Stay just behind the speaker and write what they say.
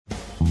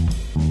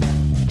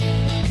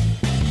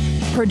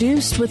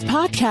produced with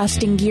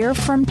podcasting gear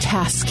from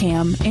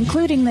Tascam,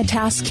 including the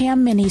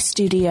Tascam Mini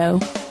Studio.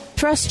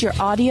 Trust your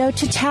audio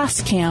to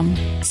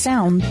Tascam.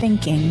 Sound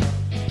thinking.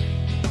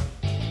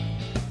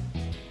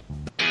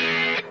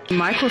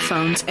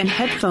 Microphones and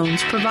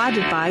headphones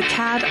provided by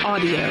CAD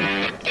Audio.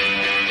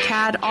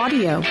 CAD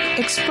Audio,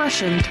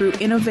 expression through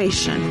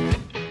innovation.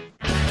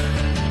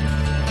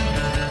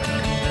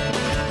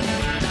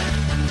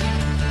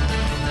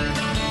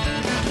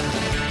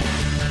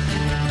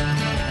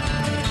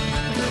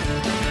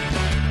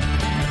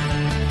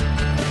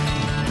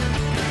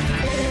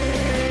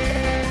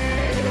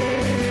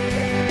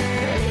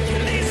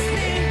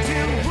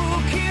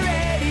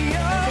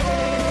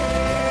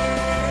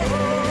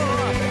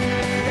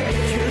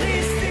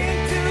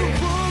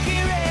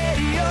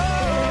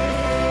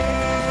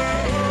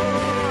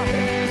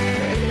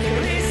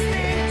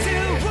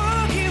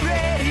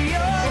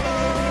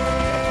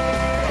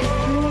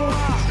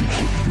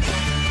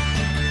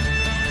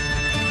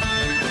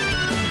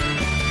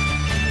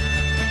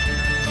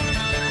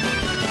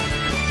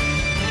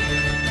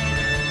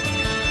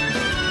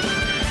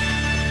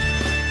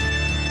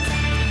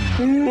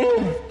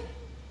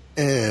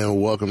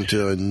 And welcome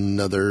to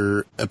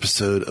another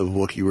episode of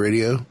Wookiee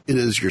Radio. It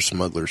is your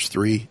Smugglers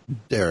 3,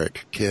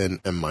 Derek, Ken,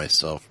 and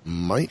myself,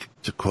 Mike.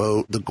 To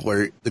quote the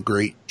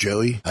great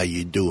Joey, how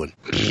you doing?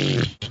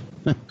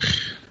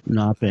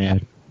 Not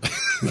bad.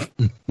 I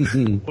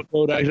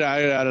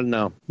don't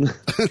know.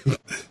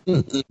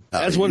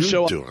 That's one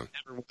show I've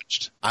never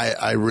watched.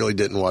 I really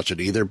didn't watch it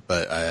either,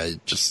 but I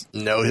just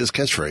know his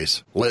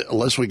catchphrase.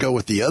 Unless we go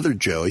with the other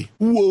Joey.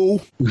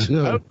 Whoa.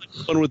 I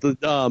was one with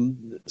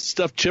the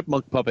stuffed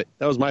chipmunk puppet.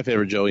 That was my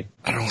favorite Joey.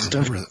 I don't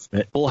remember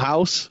that. Full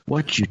House.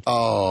 What you?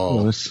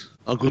 Oh.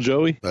 Uncle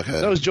Joey? Okay.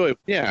 That was Joey.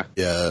 Yeah.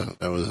 Yeah,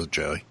 that was a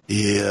Joey.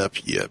 Yep.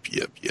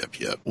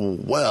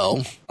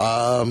 Well,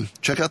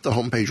 check out the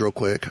homepage real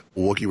quick,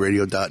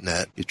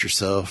 WookieeRadio.net. Get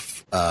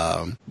yourself,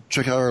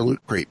 check out our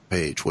Loot Crate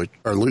page,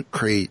 our Loot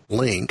Crate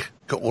link.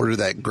 Go order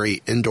that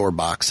great indoor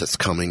box that's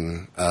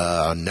coming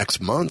next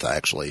month,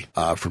 actually,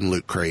 from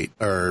Loot Crate.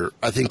 Or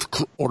I think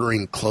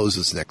ordering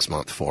closes next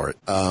month for it.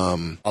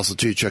 Also,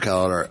 too, check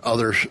out our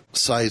other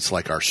sites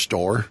like our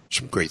store.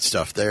 Some great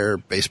stuff there.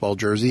 Baseball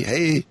jersey.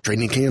 Hey,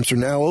 training camps are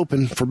now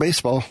open for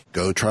baseball.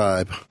 Go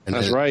Tribe. And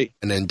that's right.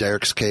 And in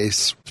Derek's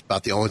case, it's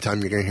about the only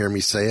time you're going to hear me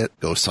say it.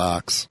 Go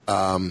Sox.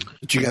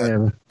 But you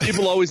got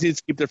people always need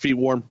to keep their feet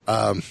warm.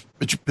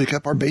 But you pick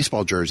up our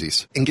baseball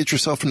jerseys and get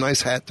yourself a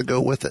nice hat to go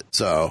with it.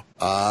 So,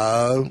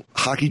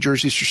 hockey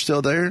jerseys are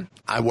still there.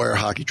 I wear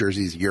hockey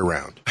jerseys year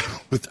round,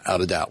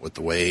 without a doubt, with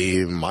the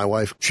way my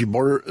wife,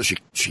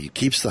 she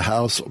keeps the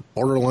house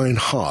borderline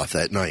hot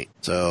at night.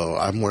 So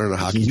I'm wearing a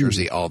hockey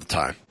jersey all the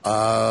time.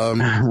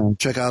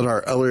 Check out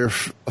our other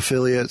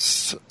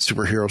affiliates,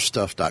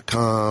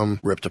 superherostuff.com,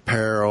 Ripped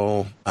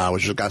Apparel,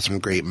 which has got some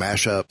great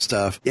mashup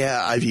stuff. Yeah,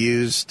 I've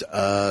used,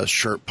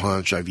 Shirt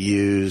Punch. I've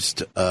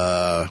used,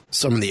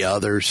 some of the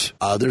others.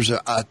 There's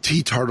a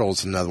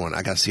T-Turtle's another one.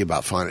 I got to see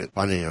about finding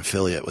an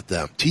affiliate with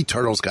them.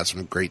 T-Turtle's got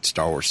some great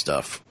Star Wars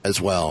stuff as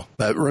well.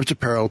 But Ripped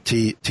Apparel,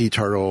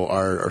 T-Turtle,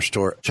 our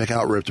store. Check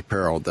out Ripped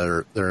Apparel.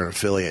 They're an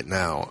affiliate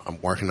now.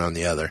 I'm working on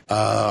the other.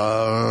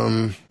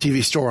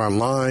 TV Store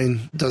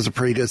Online does a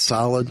pretty good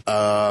solid.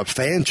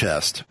 Fan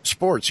Chest,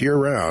 sports year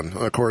round.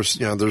 Of course,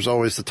 there's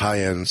always the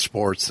tie-in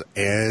sports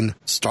and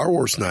Star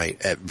Wars night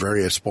at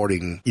various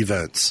sporting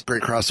events.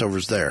 Great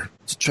crossovers there.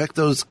 So check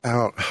those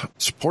out.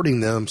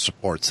 Supporting them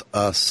supports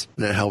us,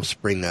 and it helps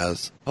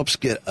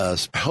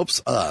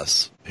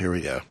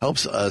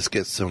us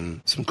get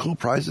some cool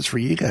prizes for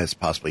you guys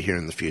possibly here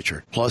in the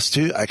future. Plus,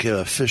 too, I can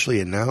officially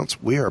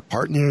announce we are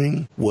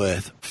partnering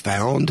with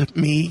Found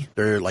Me.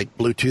 They're like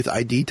Bluetooth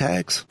ID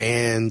tags,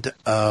 and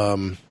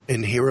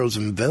in Heroes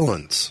and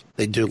Villains,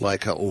 they do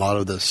like a lot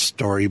of the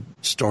story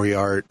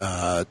art,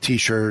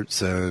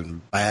 t-shirts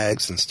and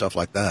bags and stuff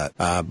like that.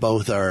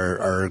 Both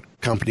are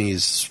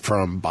companies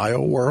from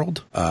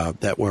BioWorld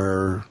that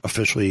we're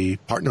officially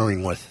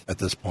partnering with at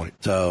this point.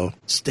 So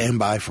stand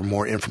by for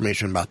more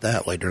information about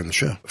that later in the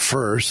show.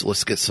 First,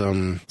 let's get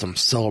some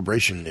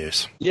Celebration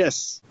news.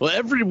 Yes. Well,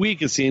 every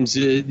week it seems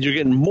you're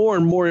getting more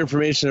and more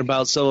information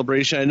about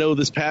Celebration. I know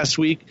this past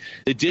week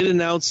they did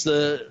announce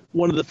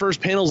one of the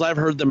first panels I've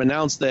heard them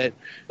announce that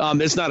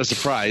it's not a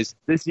surprise.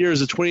 This year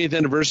is the 20th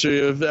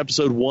anniversary of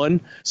Episode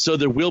 1, so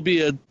there will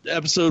be a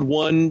Episode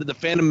 1, the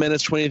Phantom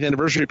Menace 20th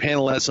anniversary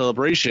panel at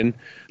Celebration.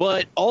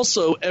 But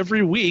also,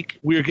 every week,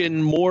 we're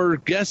getting more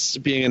guests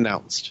being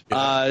announced.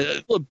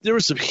 Look, there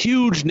were some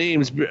huge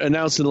names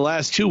announced in the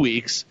last 2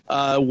 weeks.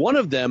 One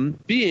of them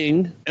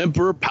being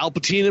Emperor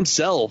Palpatine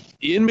himself.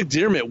 Ian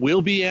McDiarmid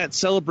will be at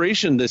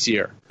Celebration this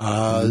year.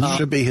 This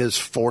should be his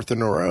fourth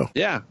in a row.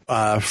 Yeah.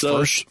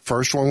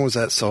 First one was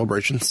at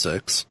Celebration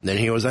 6. Then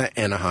he was at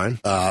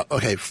Anaheim.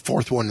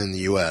 Fourth one in the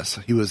U.S.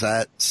 He was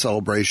at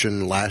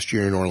Celebration last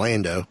year in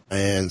Orlando,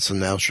 and so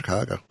now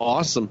Chicago.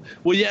 Awesome.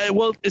 Well, yeah,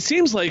 it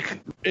seems like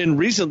in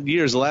recent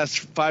years, the last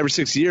 5 or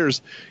 6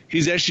 years,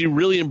 he's actually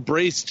really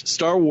embraced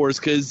Star Wars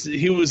because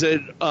he was at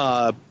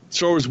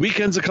Star Wars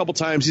Weekends a couple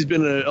times. He's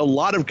been at a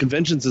lot of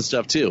conventions and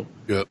stuff too.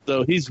 Yep.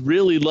 So he's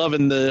really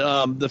loving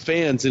the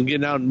fans and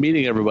getting out and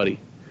meeting everybody.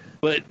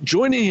 But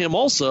joining him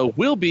also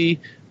will be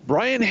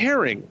Brian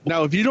Herring.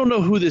 Now, if you don't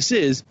know who this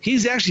is,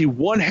 he's actually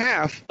one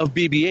half of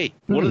BB-8,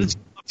 one of the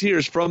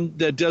volunteers from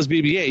that does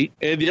BB-8,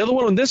 and the other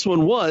one on this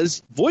one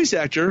was voice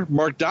actor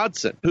Mark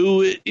Dodson,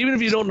 who, even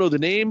if you don't know the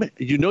name,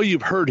 you know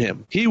you've heard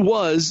him. He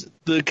was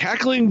the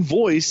cackling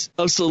voice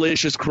of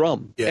Salacious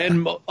Crumb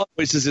and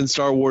voices in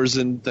Star Wars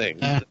and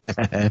things.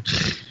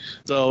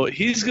 So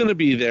he's going to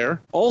be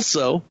there.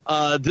 Also,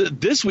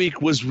 this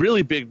week was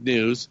really big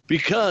news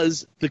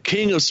because the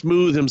king of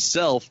smooth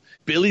himself,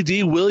 Billy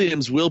D.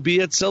 Williams, will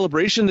be at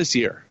Celebration this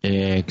year.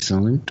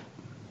 Excellent.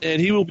 And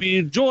he will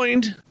be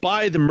joined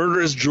by the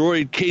murderous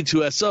droid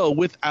K2SO,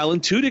 with Alan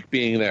Tudyk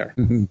being there.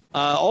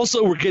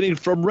 Also, we're getting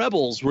from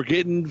Rebels, we're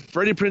getting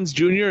Freddie Prinze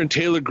Jr. and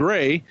Taylor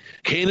Gray.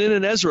 Kanan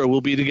and Ezra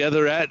will be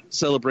together at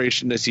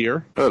Celebration this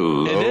year.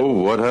 Hello,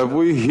 what have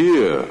we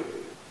here?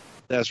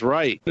 That's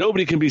right.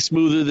 Nobody can be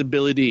smoother than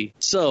Billy D.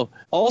 So,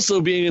 also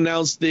being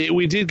announced,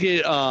 we did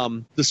get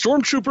the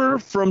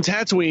Stormtrooper from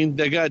Tatooine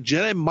that got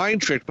Jedi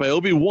mind tricked by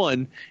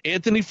Obi-Wan.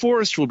 Anthony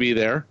Forrest will be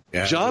there.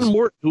 Yeah, John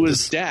Morton, who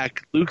is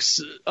Dak, Luke's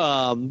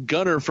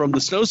gunner from the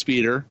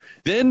Snowspeeder.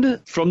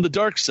 Then, from the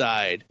dark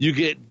side, you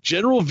get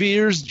General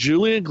Veers,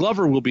 Julian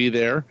Glover will be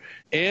there.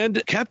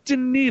 And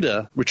Captain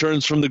Nita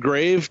returns from the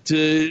grave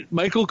to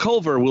Michael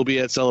Culver will be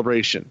at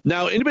Celebration.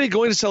 Now, anybody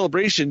going to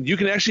Celebration, you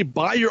can actually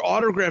buy your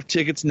autograph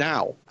tickets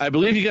now. I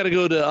believe you got to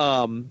go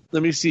to,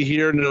 let me see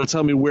here, and it'll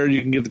tell me where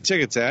you can get the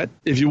tickets at.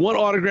 If you want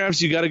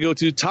autographs, you got to go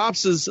to go to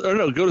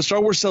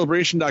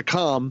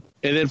StarWarsCelebration.com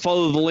and then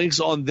follow the links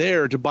on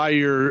there to buy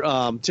your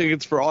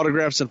tickets for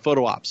autographs and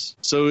photo ops.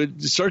 So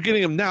start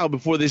getting them now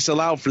before they sell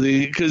out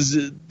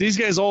because these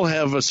guys all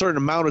have a certain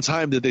amount of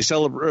time that they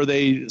celebrate or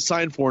they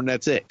sign for, and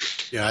that's it.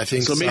 Yeah, I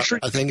think so. Make sure.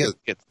 I think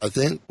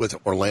with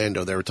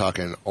Orlando they were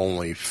talking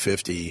only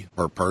 50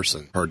 per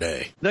person per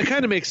day. That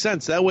kind of makes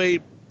sense. That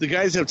way the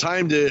guys have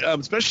time to,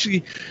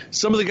 especially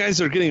some of the guys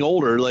that are getting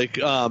older, like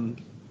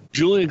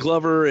Julian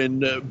Glover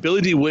and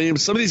Billy D.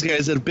 Williams. Some of these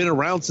guys that have been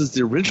around since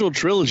the original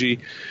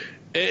trilogy.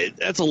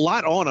 That's a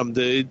lot on them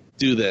to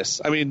do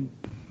this. I mean,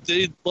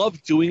 they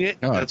love doing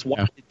it. That's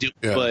why they do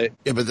it.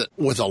 Yeah. But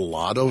with a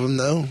lot of them,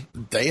 though,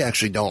 they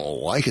actually don't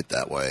like it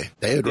that way.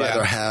 They'd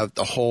rather have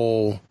the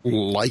whole,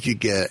 like you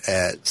get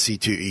at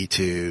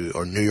C2E2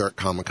 or New York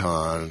Comic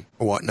Con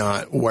or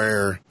whatnot,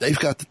 where they've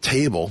got the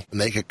table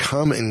and they could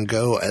come and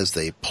go as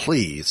they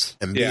please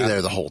and be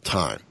there the whole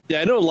time.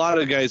 Yeah, I know a lot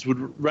of guys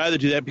would rather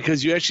do that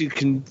because you actually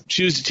can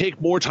choose to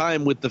take more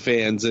time with the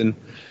fans and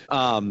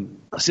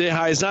say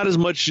hi. It's not as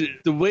much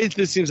 – the way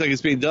this seems like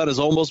it's being done is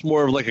almost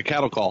more of like a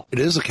cattle call. It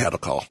is a cattle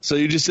call. So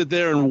you just sit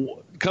there and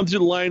come through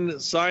the line,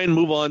 sign,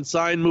 move on,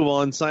 sign, move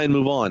on, sign,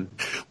 move on.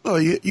 Well,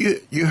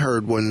 you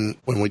heard when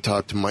we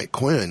talked to Mike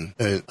Quinn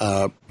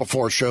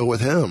before a show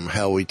with him,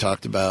 how we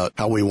talked about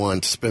how we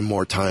wanted to spend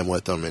more time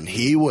with him, and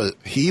he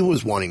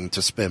was wanting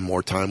to spend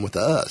more time with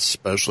us,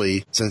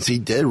 especially since he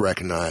did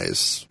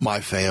recognize my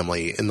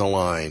family in the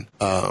line,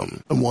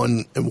 and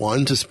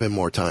wanted to spend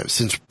more time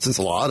since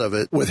a lot of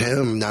it with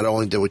him. Not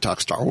only did we talk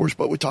Star Wars,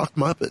 but we talked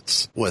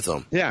Muppets with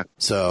him. Yeah.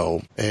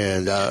 So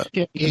and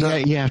you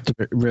have to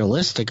be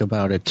realistic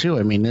about it too.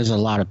 I mean, there's a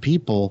lot of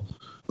people,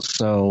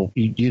 so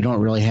you don't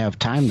really have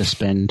time to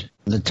spend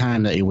the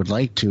time that you would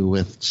like to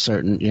with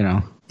certain,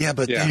 Yeah,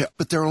 but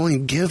they're only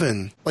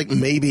given like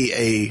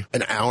maybe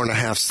an hour and a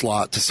half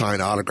slot to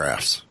sign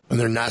autographs. And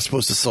they're not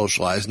supposed to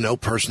socialize, no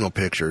personal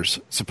pictures,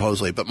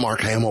 supposedly. But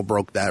Mark Hamill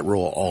broke that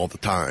rule all the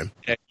time.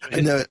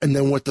 And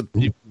then with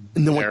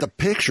the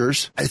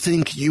pictures, I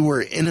think you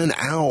were in and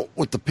out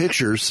with the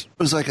pictures. It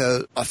was like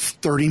a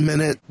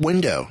 30-minute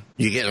window.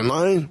 You get in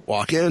line,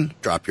 walk in,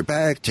 drop your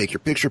bag, take your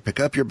picture, pick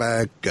up your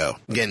bag, go.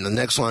 Get in the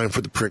next line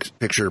for the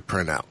picture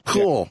printout.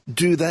 Cool. Yeah.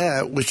 Do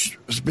that, which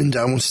has been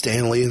done with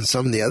Stanley and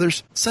some of the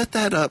others. Set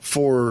that up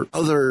for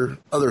other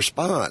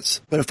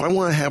spots. But if I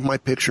want to have my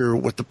picture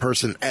with the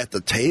person at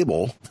the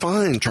table,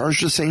 fine,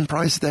 charge the same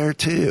price there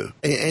too.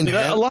 And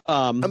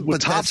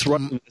with Topps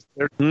running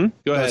there. Go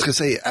ahead. I was gonna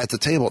say at the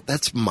table,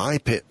 that's my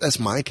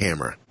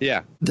camera.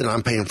 Yeah. That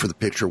I'm paying for the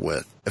picture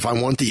with. If I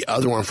want the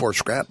other one for a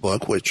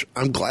scrapbook, which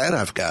I'm glad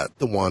I've got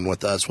the one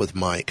with us with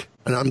Mike,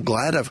 and I'm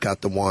glad I've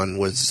got the one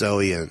with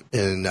Zoe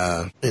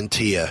and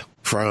Tia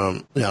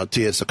from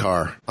Tia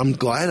Sakar. I'm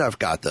glad I've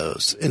got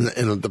those in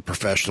the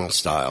professional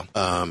style.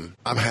 I'm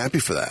happy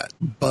for that,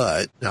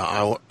 but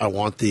now I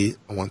want the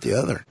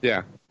other.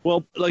 Yeah.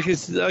 Well, like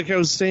I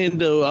was saying,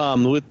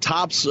 with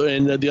Topps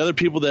and the other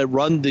people that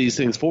run these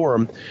things for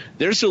them,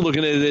 they're still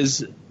looking at it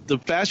as the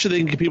faster they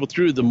can get people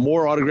through, the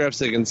more autographs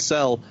they can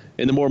sell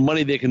and the more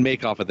money they can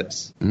make off of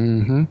this.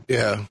 Mm-hmm.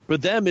 Yeah. For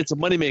them, it's a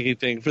money-making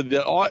thing. For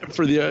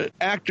the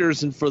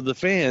actors and for the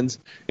fans,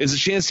 it's a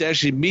chance to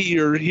actually meet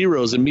your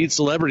heroes and meet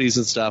celebrities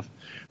and stuff.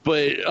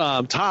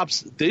 But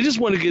Topps, they just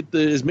want to get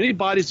as many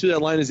bodies through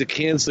that line as they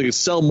can so they can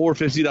sell more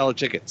 $50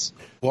 tickets.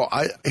 Well,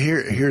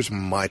 here's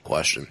my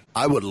question.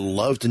 I would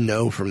love to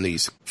know from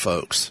these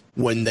folks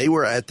when they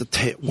were at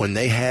when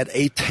they had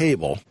a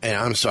table, and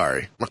I'm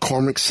sorry,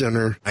 McCormick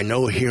Center, I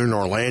know here in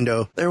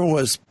Orlando, there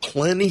was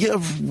plenty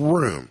of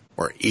room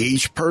where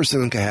each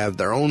person could have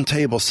their own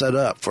table set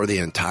up for the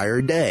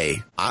entire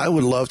day. I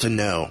would love to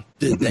know,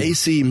 did they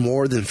see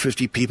more than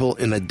 50 people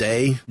in a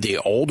day the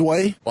old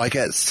way, like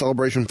at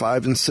Celebration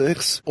 5 and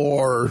 6?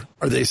 Or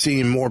are they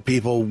seeing more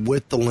people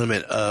with the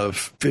limit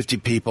of 50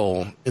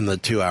 people in the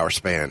 2-hour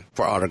span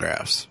for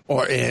autographs?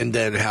 And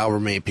then however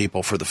many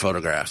people for the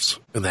photographs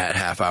in that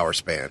half-hour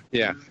span?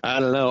 Yeah, I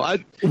don't know.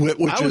 I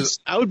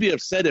would be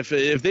upset if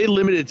they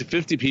limited it to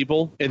 50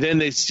 people and then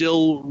they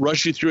still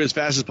rush you through as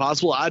fast as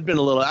possible. I'd be a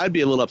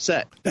little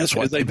upset. That's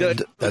what they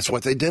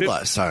did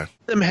last time.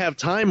 Them have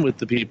time with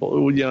the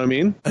people, you know what I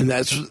mean? And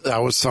that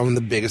was some of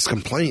the biggest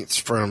complaints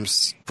from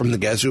the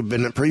guys who have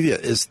been at Previa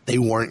is they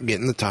weren't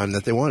getting the time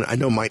that they wanted. I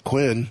know Mike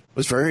Quinn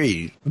was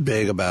very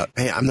big about,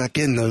 hey, I'm not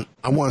getting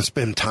I want to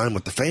spend time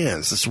with the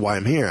fans. This is why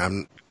I'm here.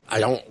 I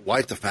don't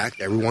like the fact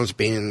that everyone's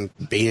being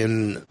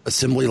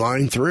assembly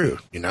line through,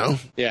 you know?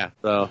 Yeah.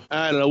 So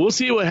I don't know. We'll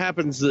see what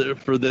happens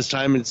for this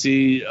time and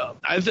see.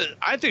 I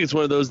think it's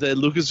one of those that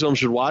Lucasfilm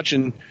should watch,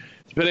 and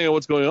depending on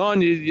what's going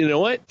on, you know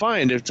what?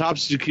 Fine. If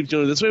Topps keeps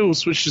doing it this way, we'll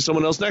switch to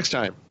someone else next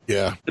time.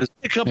 Yeah. There's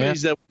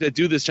companies that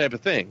do this type of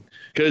thing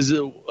because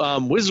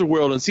Wizard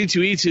World and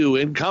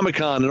C2E2 and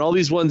Comic-Con and all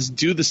these ones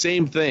do the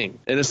same thing.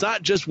 And it's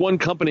not just one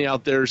company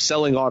out there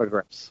selling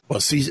autographs. Well,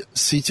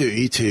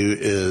 C2E2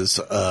 is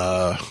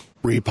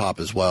Repop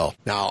as well.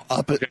 Now,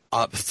 up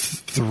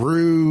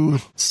through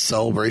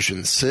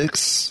Celebration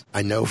 6,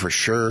 I know for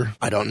sure.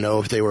 I don't know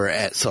if they were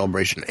at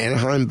Celebration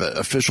Anaheim, but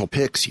Official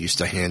Pics used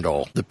to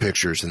handle the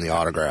pictures and the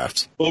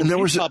autographs. Well, and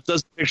Repop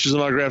does pictures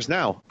and autographs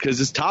now because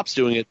it's Topps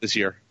doing it this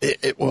year.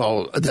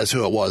 Well, that's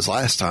who it was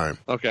last time.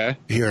 Okay.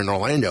 Here in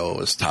Orlando, it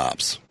was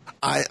Topps.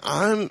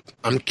 I'm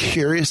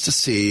curious to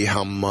see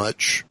how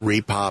much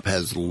Repop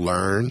has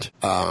learned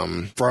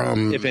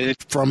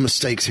from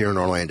mistakes here in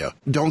Orlando.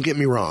 Don't get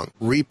me wrong,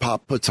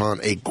 Repop puts on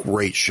a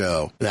great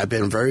show, and I've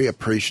been very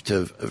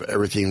appreciative of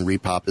everything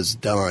Repop has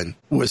done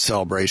with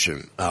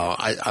Celebration.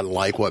 I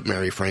like what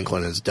Mary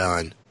Franklin has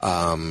done.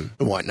 And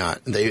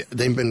whatnot.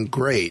 They've been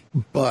great,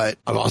 but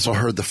I've also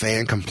heard the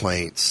fan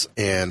complaints,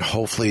 and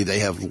hopefully they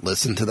have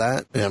listened to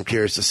that, and I'm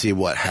curious to see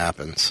what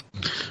happens.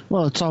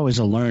 Well, it's always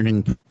a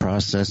learning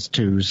process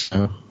too,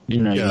 so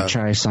you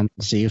try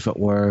something, see if it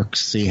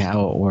works, see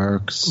how it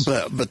works.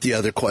 But the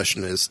other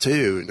question is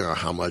too,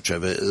 how much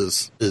of it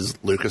is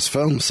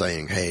Lucasfilm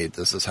saying, "Hey,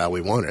 this is how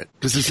we want it"?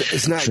 Because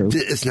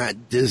it's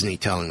not Disney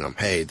telling them,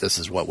 "Hey, this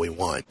is what we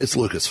want." It's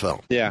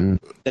Lucasfilm. Yeah,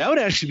 that would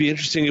actually be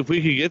interesting if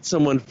we could get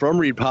someone from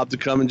Repop to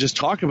come and just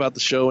talk about the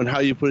show and how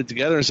you put it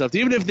together and stuff.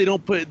 Even if they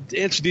don't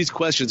answer these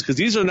questions, because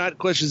these are not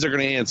questions they're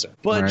going to answer.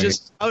 But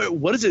just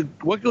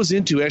what goes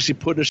into actually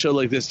putting a show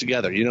like this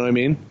together? You know what I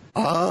mean?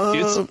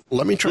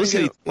 Let me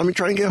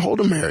try and get a hold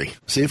of Mary.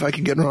 See if I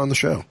can get her on the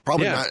show.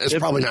 Probably not. It's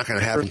probably not going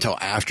to happen until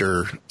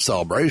after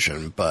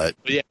Celebration, but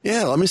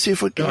yeah, let me see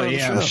if we can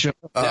get her on the show. Sure.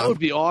 That would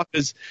be awesome.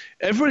 Because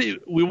everybody,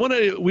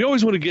 we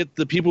always want to get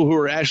the people who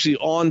are actually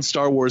on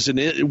Star Wars and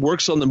it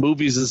works on the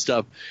movies and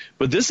stuff.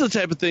 But this is the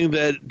type of thing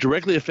that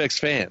directly affects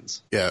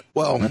fans. Yeah.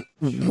 Well,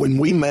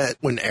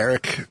 when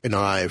Eric and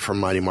I from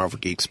Mighty Marvel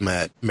Geeks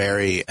met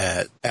Mary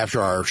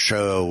after our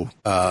show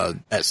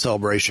at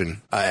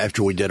Celebration,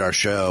 after we did our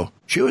show,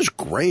 she was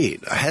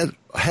great. I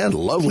had a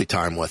lovely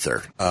time with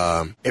her.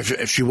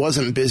 If she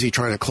wasn't busy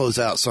trying to close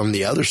out some of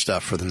the other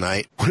stuff for the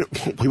night,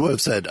 we would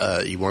have said,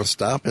 you want to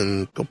stop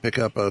and go pick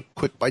up a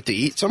quick bite to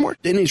eat somewhere?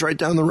 Denny's right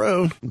down the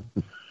road.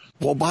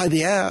 We'll buy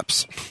the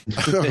apps.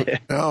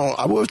 No,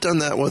 I would have done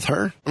that with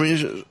her. I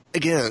mean,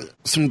 again,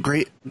 some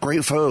great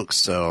folks.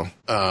 So,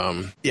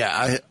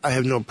 I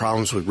have no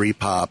problems with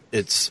Repop.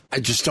 I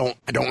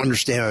don't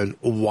understand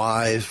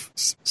why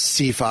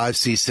C5,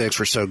 C6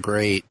 were so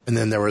great. And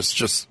then there was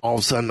just all of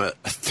a sudden a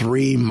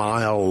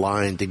 3-mile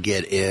line to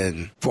get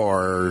in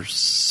for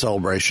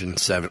Celebration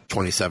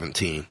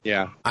 2017.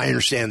 Yeah. I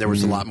understand there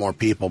was a lot more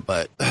people,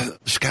 but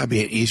there's got to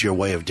be an easier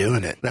way of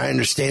doing it. And I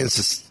understand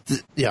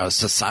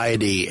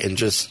society and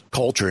just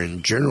culture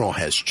in general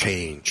has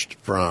changed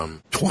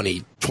from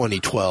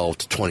 2012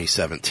 to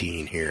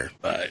 2017 here.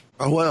 But,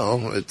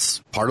 it's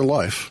part of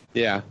life.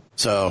 Yeah.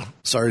 So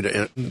sorry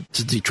to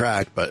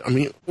detract, but I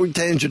mean, we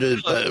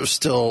tangented, but it was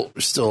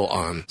still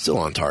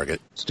on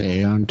target.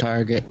 Stay on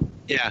target.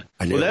 Yeah.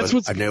 I knew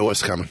it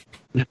was coming.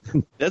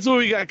 That's what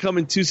we got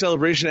coming to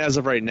Celebration as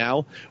of right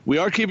now. We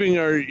are keeping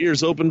our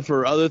ears open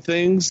for other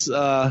things.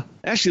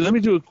 Actually, let me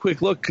do a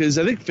quick look because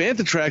I think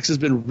Fantatrax has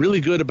been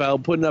really good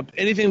about putting up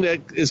anything that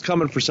is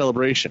coming for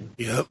Celebration.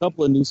 Yep. A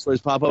couple of news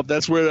stories pop up.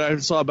 That's where I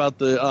saw about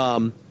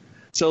the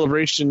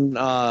Celebration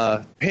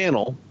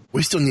panel.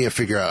 We still need to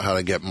figure out how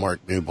to get Mark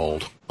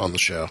Newbold on the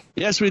show.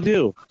 Yes, we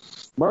do.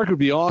 Mark would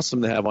be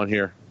awesome to have on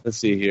here. Let's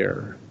see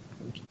here.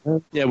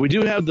 Yeah, we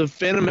do have the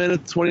Phantom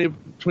Menace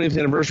 20th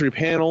anniversary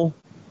panel.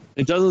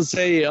 It doesn't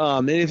say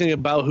anything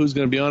about who's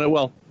going to be on it.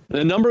 Well,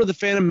 the number of the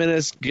Phantom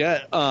Menace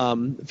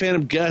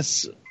Phantom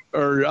guests,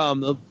 or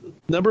the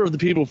number of the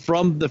people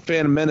from the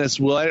Phantom Menace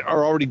are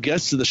already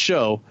guests of the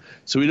show,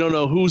 so we don't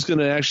know who's going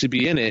to actually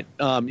be in it.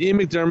 Ian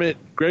McDermott,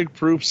 Greg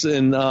Proops,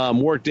 and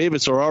Warwick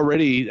Davis are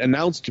already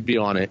announced to be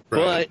on it.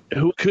 Right. But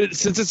who could,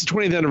 since it's the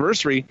 20th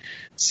anniversary,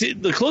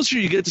 the closer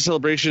you get to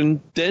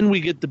Celebration, then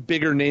we get the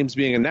bigger names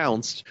being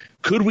announced.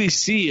 Could we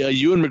see a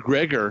Ewan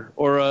McGregor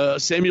or a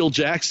Samuel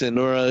Jackson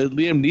or a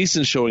Liam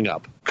Neeson showing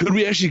up? Could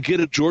we actually get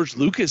a George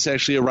Lucas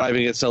actually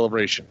arriving at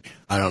Celebration?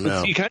 I don't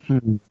know. He kind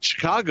of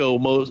Chicago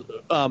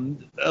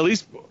at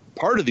least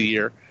part of the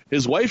year.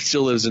 His wife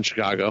still lives in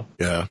Chicago.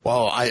 Yeah.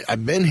 Well,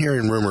 I've been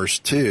hearing rumors,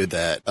 too,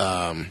 that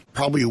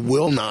probably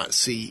will not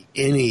see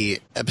any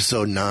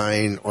Episode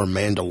 9 or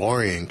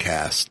Mandalorian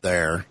cast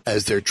there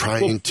as they're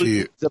trying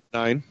to... Episode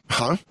 9.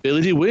 Huh?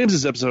 Billy D. Williams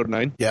is Episode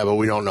 9. Yeah, but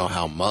we don't know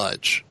how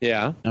much.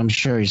 Yeah. I'm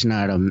sure he's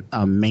not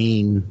a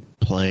main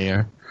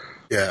player.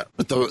 Yeah,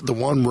 but the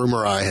one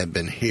rumor I had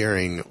been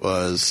hearing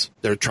was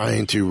they're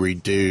trying to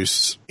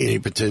reduce any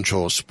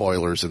potential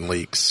spoilers and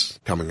leaks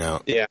coming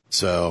out. Yeah.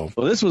 So,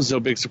 well, this was no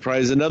big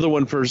surprise. Another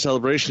one for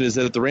Celebration is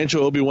that the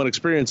Rancho Obi-Wan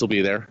Experience will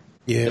be there.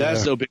 yeah,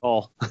 That's no big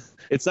all.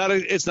 It's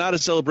not a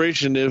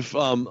celebration if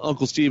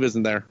Uncle Steve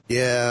isn't there.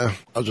 yeah,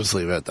 I'll just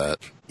leave it at that.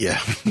 Yeah.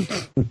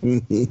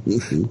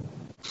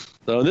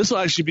 So this will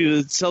actually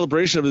be the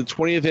celebration of the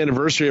 20th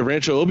anniversary of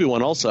Rancho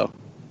Obi-Wan also.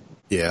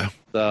 Yeah.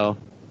 So,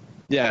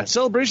 yeah,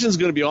 Celebration is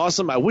going to be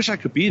awesome. I wish I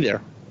could be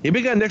there.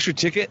 Anybody got an extra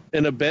ticket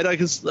and a bed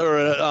or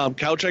a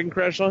couch I can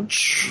crash on?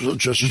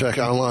 Just check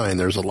online.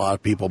 There's a lot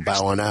of people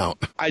bowing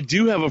out. I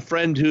do have a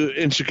friend who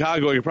in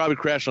Chicago. I could probably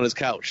crash on his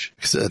couch.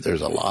 I said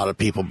there's a lot of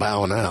people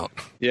bowing out.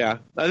 Yeah,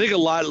 I think a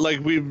lot, like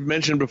we've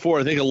mentioned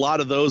before, I think a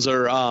lot of those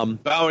are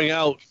bowing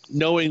out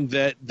knowing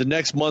that the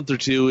next month or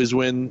two is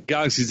when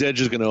Galaxy's Edge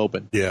is going to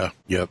open. Yeah,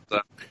 yep. So.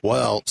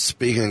 Well,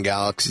 speaking of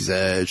Galaxy's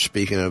Edge,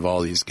 speaking of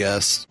all these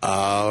guests,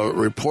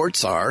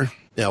 reports are...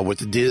 with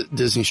the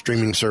Disney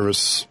streaming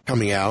service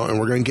coming out, and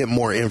we're going to get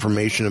more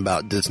information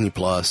about Disney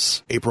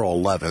Plus April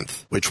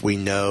 11th, which we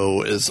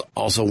know is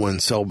also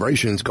when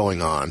Celebration's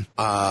going on.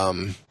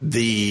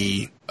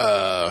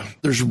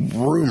 There's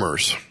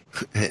rumors,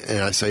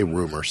 and I say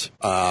rumors.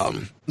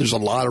 There's a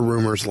lot of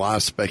rumors, a lot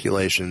of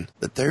speculation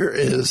that there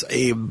is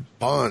a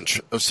bunch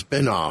of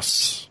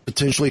spinoffs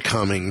potentially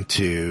coming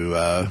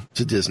to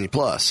Disney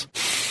Plus.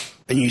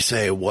 And you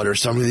say, what are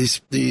some of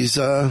these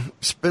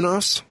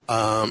spinoffs?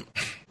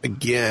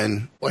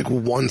 Again, like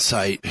one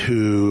site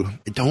who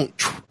I don't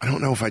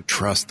know if I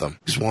trust them.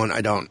 Because one,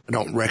 I don't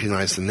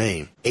recognize the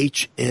name.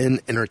 HN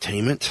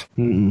Entertainment.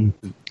 Mm-mm.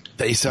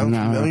 They sound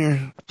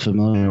familiar.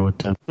 Familiar with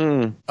them.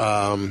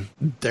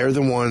 They're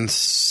the ones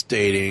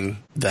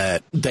stating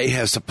that they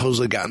have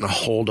supposedly gotten a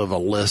hold of a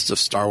list of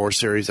Star Wars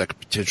series that could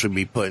potentially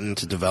be put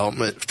into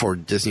development for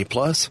Disney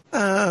Plus.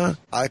 I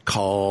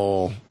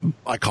call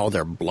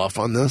their bluff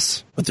on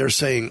this, but they're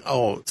saying,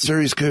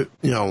 series could,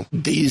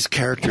 these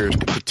characters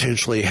could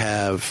potentially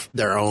have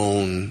their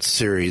own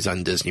series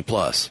on Disney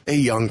Plus. A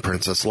young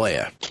Princess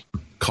Leia.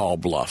 Call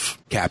bluff.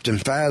 Captain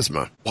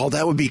Phasma. While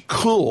that would be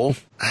cool,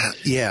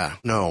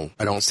 no,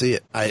 I don't see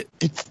it.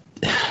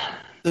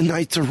 The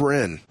Knights of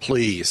Ren,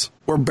 please.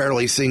 We're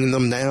barely seeing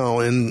them now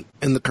in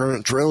the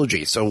current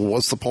trilogy, so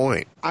what's the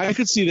point? I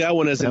could see that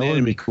one as an That would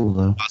anime. be cool,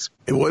 though.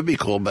 It would be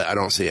cool, but I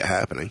don't see it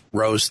happening.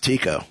 Rose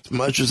Tico. As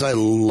much as I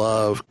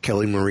love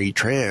Kelly Marie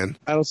Tran,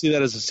 I don't see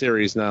that as a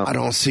series now. I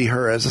don't see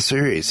her as a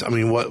series. I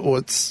mean,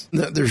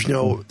 there's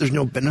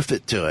no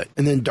benefit to it.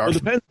 And then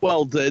Darth.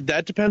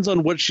 That depends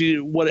on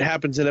what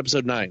happens in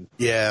episode 9.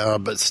 Yeah,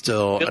 but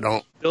still, I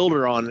don't. Build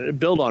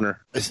on her.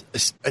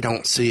 I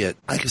don't see it.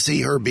 I can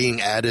see her being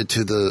added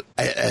to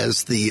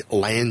as the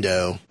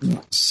Lando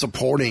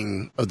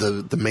supporting of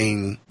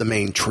the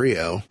main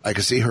trio. I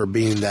can see her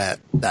being that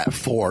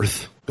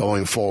fourth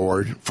going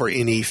forward for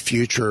any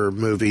future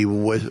movie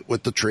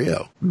with the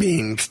trio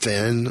being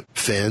Finn,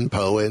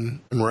 Poe,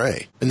 and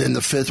Rey. And then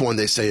the fifth one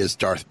they say is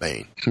Darth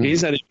Bane.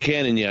 He's not in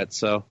canon yet,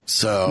 so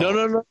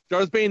no.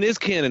 Darth Bane is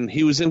canon.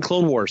 He was in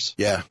Clone Wars.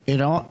 Yeah.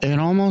 It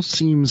almost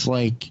seems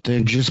like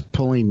they're just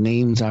pulling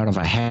names out of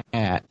a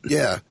hat.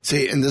 Yeah.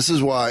 See, and this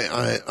is why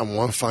I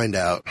want to find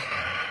out.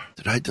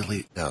 Did I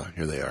delete? No,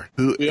 here they are.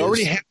 We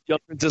already have the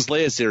Princess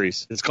Leia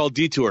series. It's called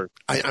Detour.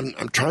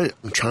 I'm trying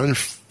to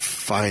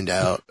find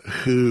out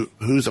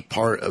who's a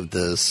part of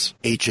this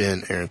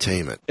HN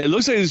Entertainment. It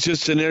looks like it's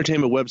just an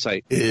entertainment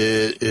website.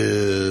 It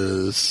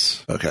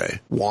is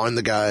okay. One,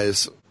 the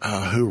guys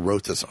who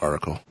wrote this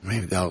article.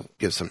 Maybe that'll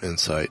give some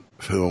insight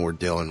of who we're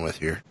dealing with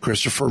here.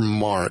 Christopher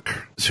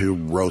Mark is who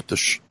wrote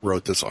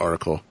this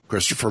article.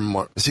 Christopher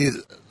Mark. See,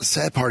 the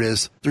sad part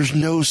is there's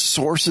no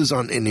sources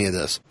on any of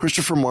this.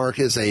 Christopher Mark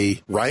is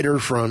a writer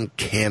from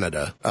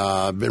Canada.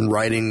 Been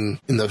writing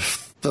in the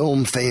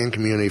film fan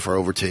community for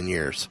over 10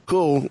 years.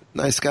 Cool.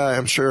 Nice guy,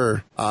 I'm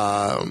sure.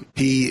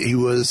 He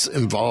was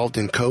involved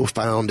in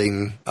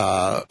co-founding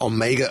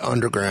Omega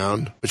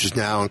Underground, which is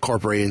now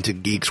incorporated into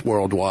Geeks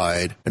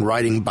Worldwide, and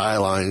writing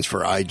bylines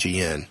for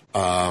IGN.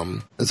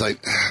 It's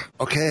like,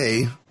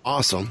 okay,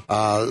 awesome.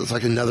 It's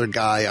like another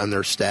guy on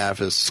their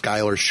staff is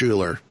Skylar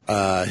Schuler.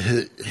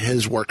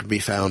 His work can be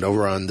found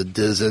over on the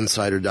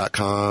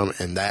DizInsider.com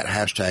and that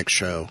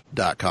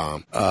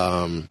 #show.com.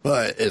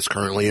 But is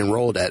currently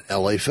enrolled at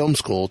LA Film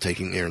School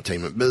taking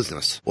entertainment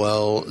business.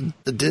 Well,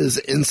 the Diz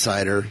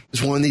Insider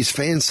is one of these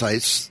fan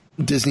sites,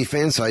 Disney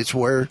fan sites,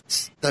 where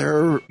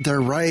they're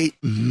right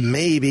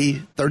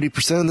maybe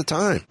 30% of the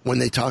time when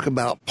they talk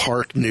about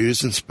park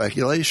news and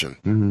speculation.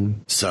 Mm-hmm.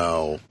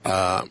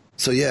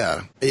 So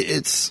yeah,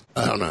 it's,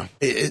 I don't know.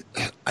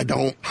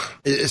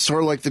 It's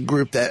sort of like the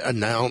group that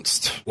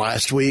announced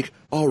last week,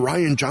 oh,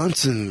 Rian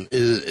Johnson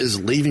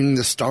is leaving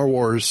the Star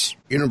Wars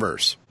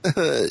universe.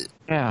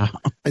 Yeah.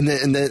 And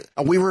then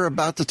we were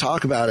about to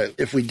talk about it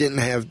if we didn't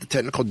have the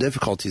technical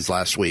difficulties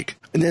last week.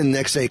 And then the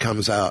next day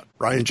comes out,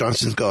 Rian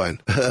Johnson's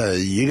going,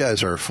 you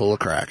guys are full of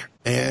crack.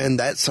 And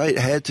that site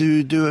had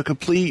to do a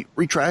complete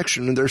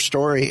retraction of their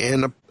story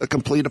and a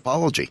complete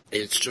apology.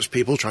 It's just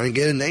people trying to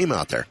get a name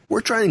out there.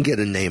 We're trying to get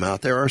a name out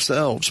there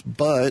ourselves,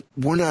 but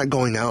we're not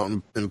going out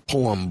and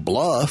pulling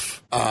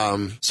bluff.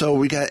 So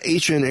we got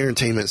HN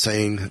Entertainment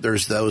saying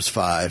there's those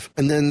 5.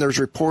 And then there's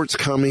reports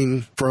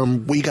coming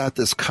from We Got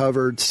This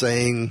Covered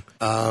saying,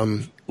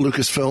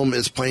 Lucasfilm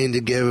is planning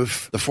to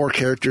give the 4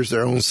 characters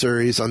their own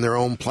series on their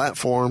own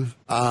platform.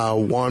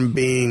 One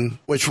being,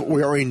 which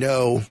we already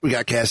know, we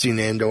got Cassian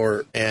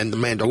Andor and The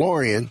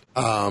Mandalorian.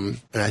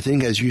 And I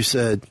think, as you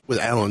said, with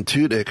Alan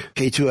Tudyk,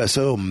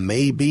 K2SO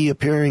may be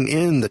appearing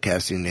in the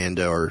Cassian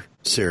Andor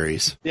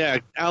series. Yeah,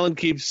 Alan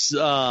keeps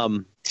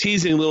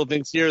teasing little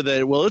things here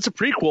that, well, it's a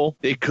prequel.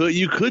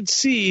 You could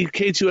see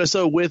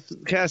K2SO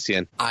with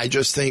Cassian. I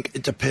just think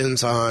it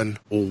depends on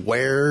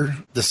where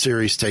the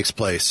series takes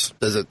place.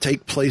 Does it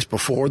take place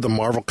before the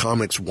Marvel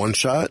Comics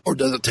one-shot, or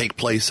does it take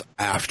place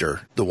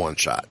after the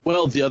one-shot?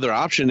 Well, the other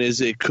option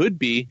is it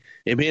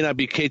may not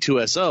be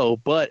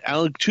K2SO, but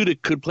Alan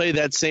Tudyk could play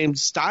that same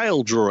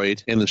style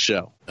droid in the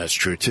show. That's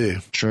true, too.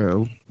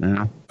 True.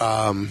 Yeah.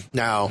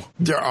 Now,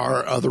 there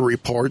are other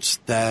reports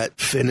that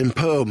Finn and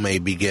Poe may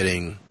be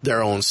getting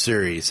their own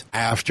series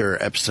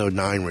after Episode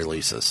 9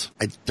 releases.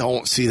 I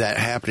don't see that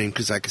happening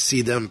because I could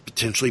see them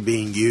potentially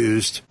being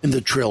used in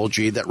the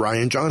trilogy that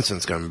Rian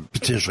Johnson's going to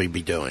potentially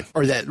be doing,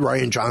 or that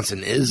Rian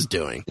Johnson is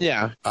doing.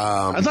 Yeah.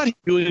 I thought he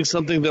was doing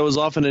something that was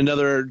off on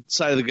another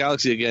side of the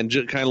galaxy again,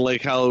 kind of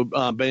like how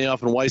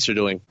Benioff and Weiss are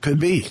doing. Could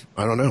be.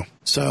 I don't know.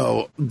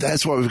 So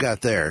that's what we've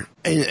got there.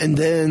 And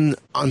then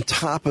on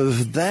top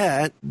of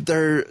that,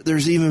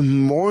 there's even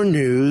more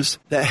news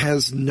that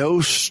has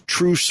no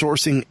true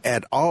sourcing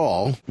at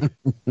all,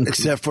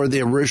 except for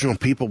the original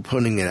people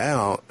putting it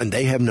out, and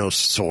they have no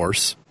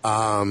source.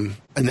 And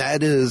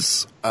that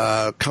is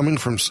coming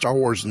from Star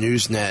Wars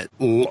Newsnet.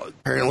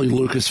 Apparently,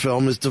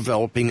 Lucasfilm is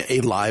developing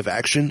a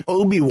live-action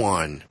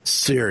Obi-Wan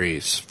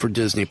series for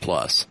Disney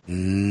Plus,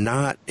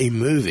 not a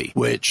movie.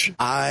 Which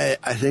I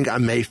think I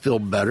may feel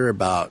better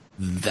about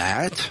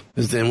that,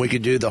 because then we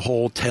could do the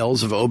whole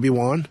Tales of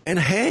Obi-Wan, and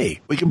hey,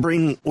 we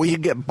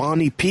could get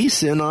Bonnie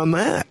Peace in on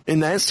that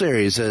in that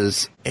series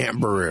as Aunt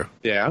Beru.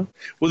 Yeah.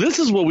 Well, this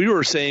is what we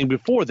were saying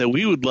before that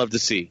we would love to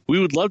see. We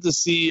would love to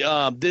see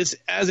this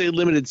as a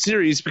limited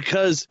series,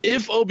 because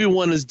if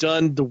Obi-Wan is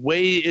done the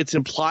way it's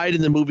implied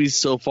in the movies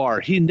so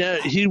far, he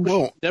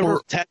will never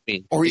attack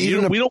me. Or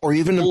even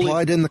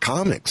implied in the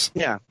comics.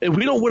 Yeah. And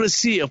we don't want to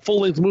see a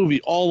full-length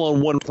movie all on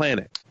one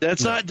planet. That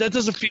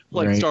doesn't feel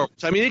like Star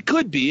Wars. I mean, it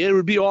could be. It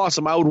would be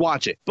awesome. I would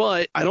watch it.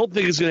 But I don't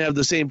think it's going to have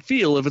the same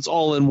feel if it's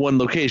all in one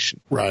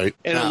location. Right.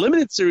 And a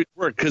limited series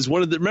work, because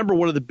one of the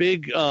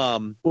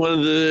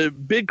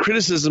big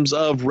criticisms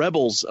of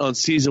Rebels on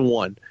season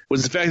 1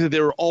 was the fact that they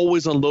were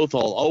always on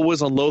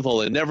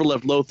Lothal, and never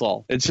left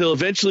Lothal until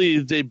eventually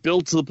they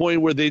built to the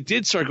point where they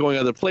did start going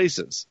other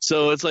places.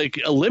 So it's like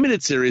a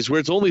limited series where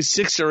it's only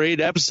 6 or 8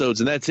 episodes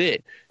and that's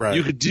it. Right.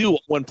 You could do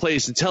one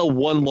place and tell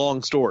one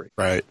long story.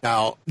 Right.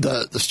 Now,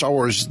 the Star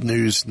Wars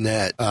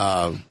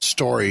Newsnet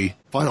story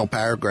final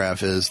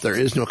paragraph is, there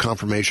is no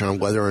confirmation on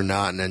whether or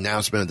not an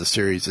announcement of the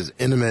series is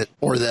imminent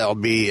or that'll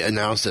be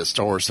announced at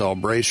Star Wars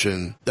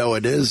Celebration, though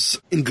it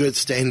is in good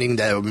standing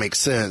that it would make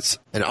sense.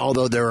 And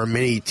although there are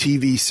many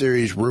TV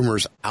series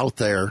rumors out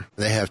there,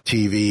 they have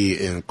TV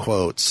in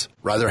quotes,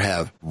 rather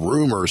have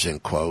rumors in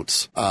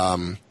quotes,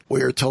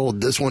 we are told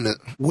this one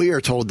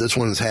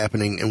is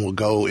happening and will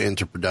go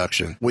into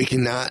production. We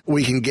can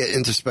get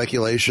into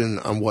speculation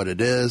on what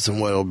it is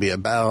and what it'll be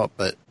about,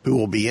 but who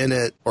will be in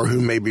it or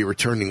who may be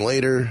returning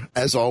later.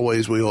 As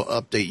always, we will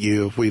update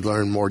you if we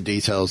learn more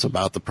details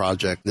about the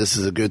project. This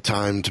is a good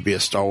time to be a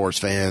Star Wars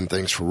fan.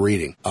 Thanks for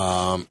reading.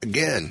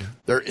 Again,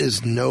 there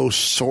is no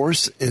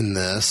source in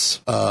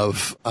this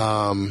of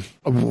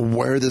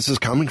where this is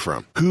coming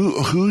from.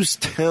 Who's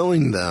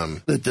telling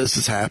them that this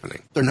is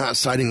happening? They're not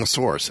citing a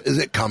source. Is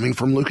it coming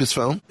from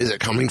Lucasfilm? Is it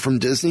coming from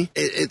Disney?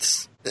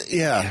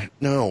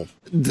 No.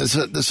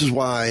 This is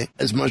why,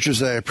 as much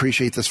as I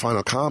appreciate this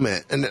final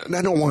comment, and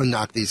I don't want to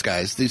knock these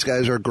guys. These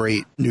guys are a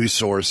great news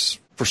source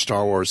for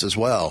Star Wars as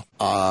well.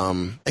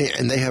 And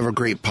they have a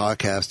great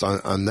podcast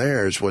on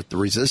theirs with the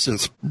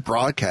Resistance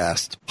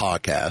Broadcast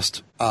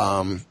podcast.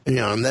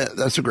 And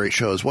that's a great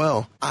show as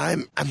well.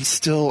 I'm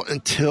still,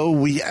 until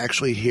we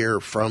actually hear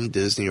from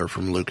Disney or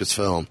from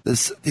Lucasfilm,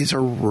 these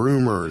are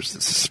rumors.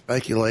 This is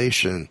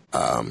speculation.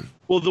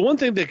 Well, the one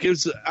thing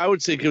that I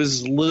would say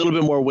gives a little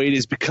bit more weight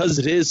is because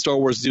it is Star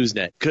Wars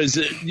Newsnet. Because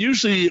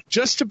usually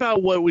just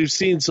about what we've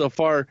seen so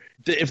far,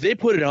 if they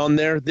put it on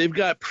there, they've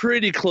got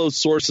pretty close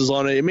sources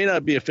on it. It may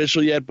not be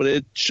official yet, but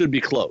it should be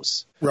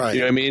close. Right.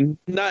 You know what I mean?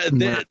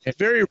 It's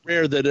very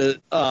rare that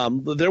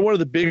they're one of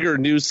the bigger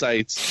news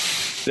sites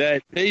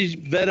that they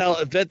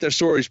vet their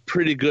stories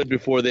pretty good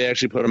before they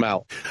actually put them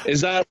out.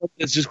 It's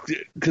just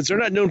because they're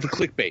not known for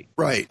clickbait.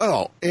 Right.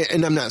 Oh,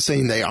 and I'm not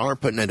saying they are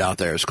putting it out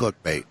there as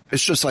clickbait.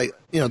 It's just like,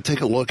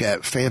 take a look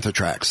at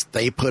Fantatrax.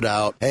 They put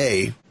out,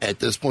 hey, at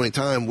this point in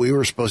time, we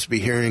were supposed to be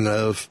hearing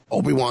of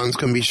Obi-Wan's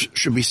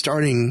should be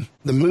starting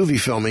the movie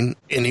filming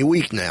any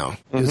week now.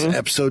 Because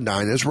episode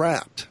 9 is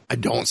wrapped. I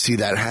don't see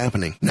that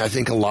happening. And I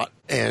think a lot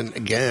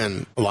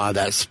of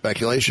that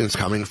speculation is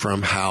coming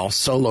from how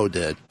Solo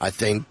did. I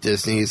think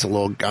Disney's a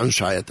little gun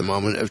shy at the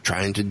moment of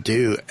trying to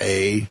do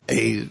a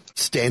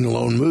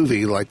standalone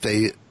movie like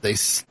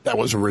that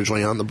was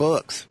originally on the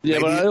books.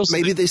 Yeah,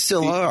 maybe they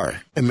still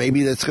are. And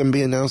maybe that's going to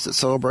be announced at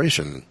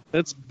Celebration.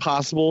 That's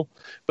possible.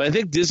 But I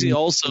think Disney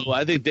also,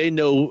 I think they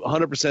know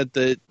 100%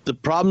 that the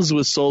problems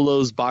with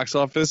Solo's box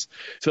office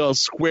fell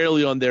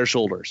squarely on their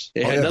shoulders.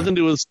 It had nothing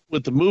to do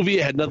with the movie.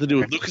 It had nothing to do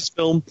with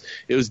Lucasfilm.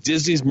 It was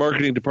Disney's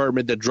marketing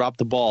department that dropped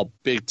the ball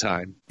big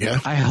time. Yeah.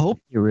 I hope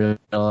you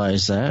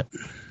realize that.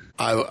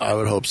 I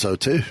would hope so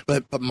too.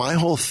 But my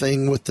whole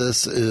thing with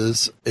this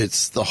is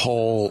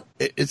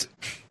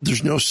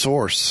there's no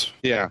source.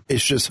 Yeah.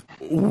 It's just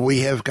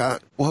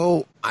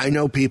I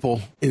know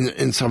people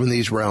in some of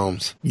these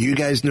realms. You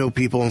guys know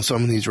people in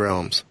some of these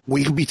realms.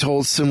 We could be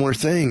told a similar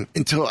thing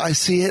until I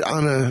see it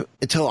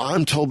until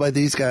I'm told by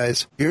these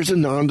guys, here's a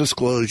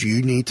non-disclosure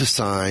you need to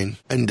sign.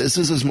 And this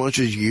is as much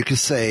as you can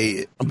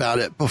say about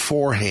it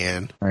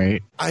beforehand.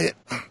 Right. I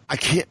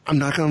can't, I'm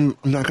not going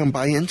to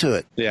buy into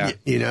it. Yeah.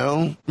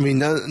 I mean,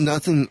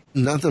 nothing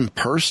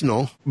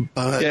personal,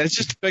 but yeah, it's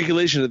just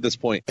speculation at this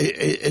point.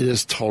 It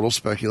is total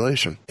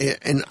speculation.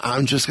 And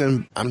I'm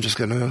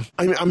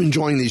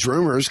enjoying these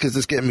rumors because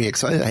it's getting me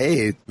excited.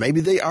 Hey,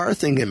 maybe they are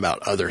thinking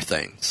about other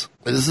things.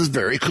 This is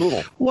very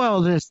cool.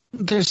 Well,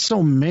 there's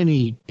so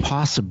many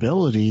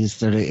possibilities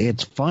that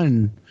it's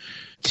fun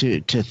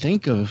to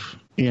think of.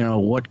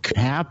 What could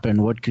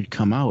happen, what could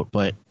come out,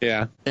 but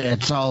yeah,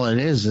 that's all it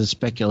is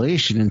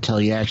speculation until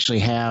you actually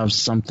have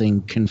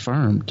something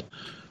confirmed.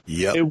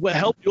 Yep. What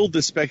helped build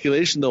this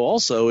speculation, though,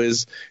 also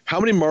is how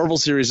many Marvel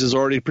series is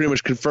already pretty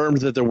much confirmed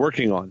that they're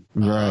working on.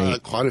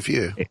 Right. Quite a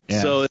few.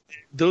 Yeah. So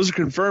those are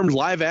confirmed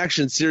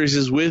live-action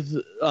series with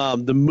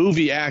the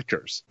movie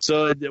actors.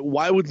 So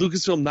why would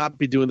Lucasfilm not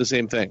be doing the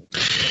same thing?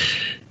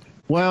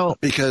 Well,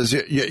 because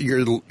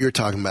you're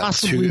talking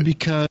about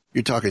because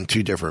you're talking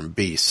two different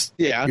beasts.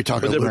 Yeah, you're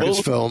talking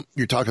Lucasfilm.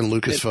 You're talking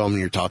Lucasfilm, and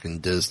you're talking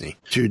Disney.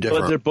 Two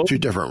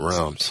different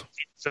realms.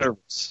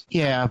 Service.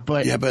 Yeah,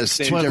 but it's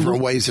two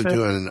different ways of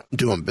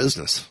doing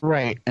business.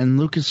 Right, and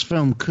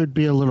Lucasfilm could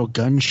be a little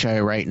gun shy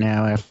right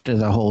now after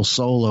the whole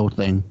Solo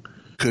thing.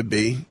 Could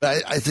be.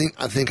 I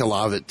think a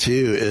lot of it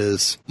too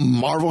is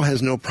Marvel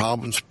has no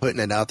problems putting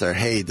it out there.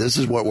 Hey, this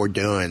is what we're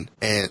doing,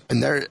 and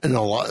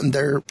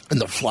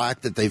the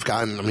flack that they've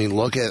gotten. I mean,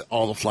 look at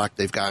all the flack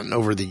they've gotten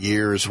over the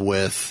years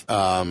with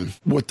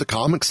the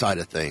comic side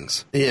of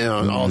things.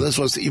 All this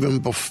was even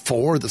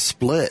before the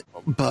split.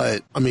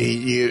 But I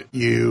mean,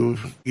 you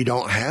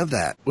don't have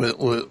that with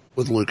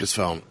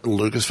Lucasfilm.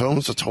 Lucasfilm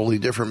is a totally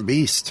different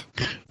beast.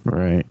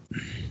 Right.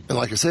 And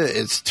like I said,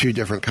 it's two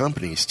different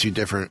companies, two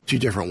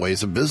different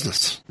ways of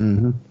business.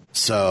 Mm-hmm.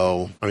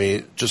 So, I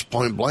mean, just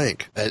point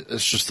blank,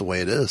 it's just the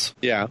way it is.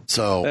 Yeah.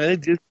 So, I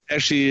think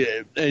actually,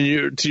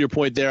 and to your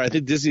point there, I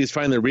think Disney is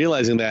finally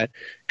realizing that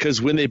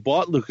because when they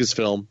bought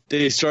Lucasfilm,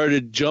 they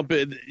started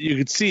jumping. You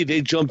could see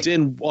they jumped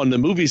in on the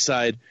movie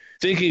side,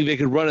 thinking they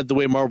could run it the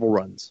way Marvel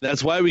runs.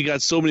 That's why we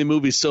got so many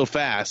movies so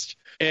fast.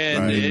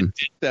 And it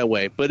did that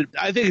way. But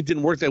I think it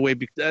didn't work that way.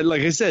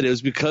 Like I said, it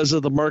was because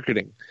of the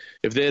marketing.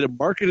 If they had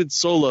marketed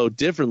Solo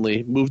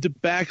differently, moved it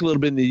back a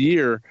little bit in the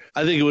year,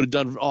 I think it would have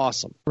done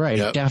awesome. Right,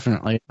 yep.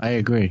 Definitely. I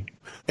agree.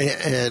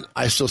 And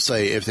I still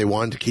say if they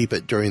wanted to keep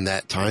it during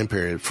that time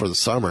period for the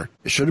summer,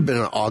 it should have been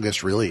an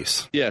August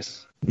release.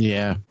 Yes.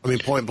 Yeah. I mean,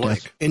 point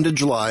blank. End of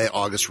July,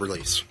 August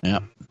release. Yeah.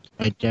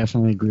 I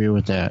definitely agree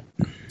with that.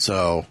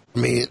 So, I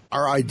mean,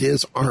 our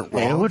ideas aren't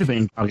wrong. It would have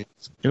been August.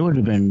 It would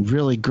have been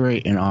really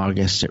great in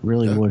August. It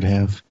really would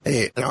have.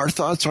 Hey, and our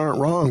thoughts aren't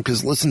wrong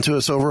because listen to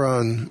us over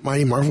on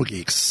Mighty Marvel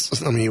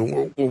Geeks. I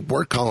mean,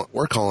 we're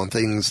calling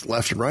things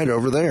left and right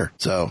over there.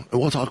 So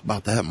we'll talk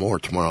about that more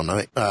tomorrow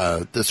night,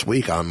 this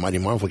week on Mighty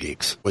Marvel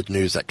Geeks with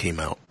news that came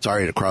out.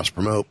 Sorry to cross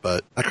promote,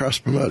 but I cross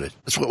promoted.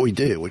 That's what we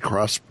do. We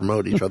cross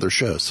promote each other's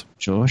shows.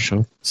 Sure.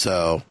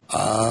 So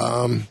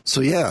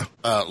yeah.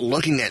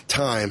 Looking at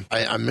time,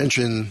 I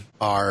mentioned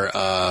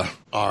our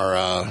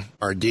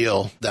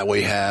deal that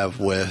we have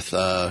with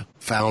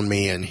Found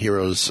Me and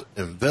Heroes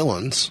and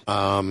Villains.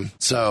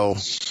 So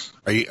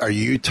are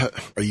you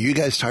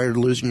guys tired of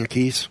losing your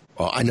keys?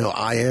 Well, I know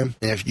I am.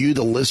 And if you,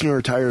 the listener,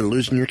 are tired of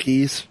losing your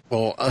keys,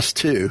 well, us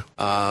too.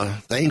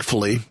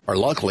 Thankfully, or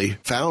luckily,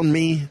 Found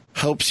Me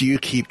helps you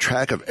keep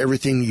track of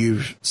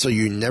everything so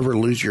you never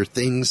lose your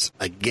things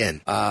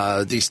again.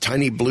 These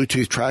tiny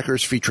Bluetooth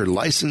trackers feature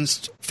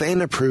licensed,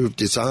 fan-approved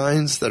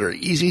designs that are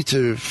easy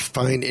to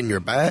find in your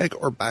bag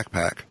or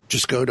backpack.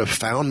 Just go to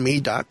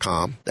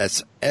foundme.com.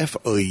 That's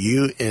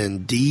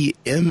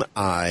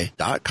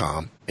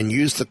FOUNDMI.com. And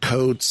use the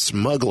code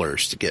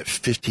SMUGGLERS to get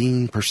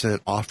 15%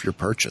 off your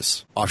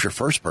purchase, off your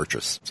first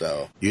purchase.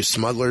 So use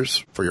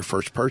SMUGGLERS for your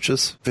first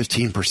purchase,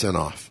 15%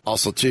 off.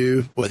 Also,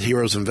 too, with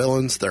Heroes and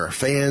Villains, there are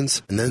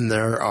fans, and then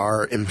there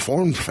are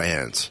informed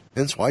fans.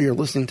 Hence why you're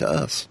listening to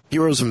us.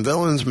 Heroes and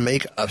Villains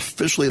make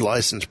officially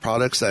licensed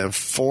products that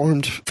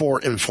informed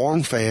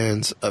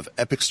fans of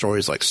epic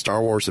stories like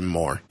Star Wars and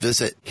more.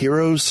 Visit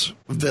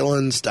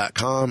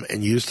heroesvillains.com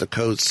and use the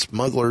code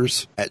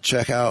SMUGGLERS at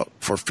checkout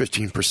for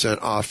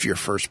 15% off your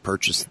first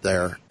purchase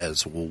there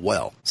as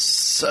well.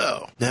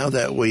 So, now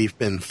that we've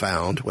been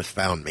found with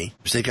Found Me,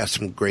 which they got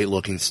some great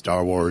looking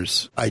Star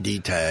Wars ID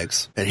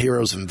tags, and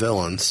Heroes and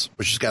Villains,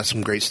 which has got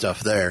some great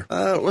stuff there,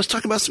 let's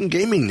talk about some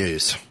gaming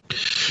news.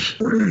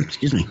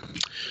 Excuse me.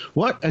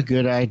 What a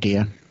good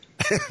idea.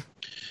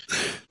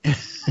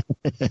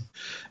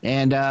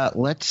 And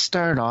let's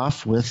start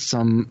off with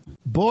some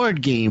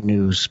board game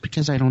news,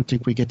 because I don't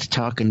think we get to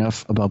talk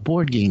enough about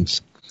board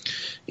games.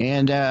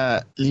 And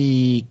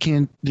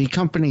the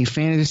company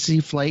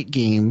Fantasy Flight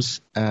Games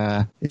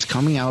is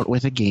coming out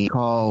with a game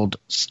called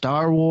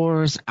Star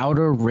Wars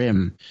Outer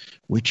Rim,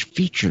 which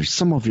features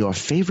some of your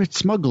favorite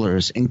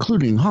smugglers,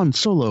 including Han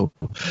Solo,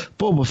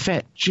 Boba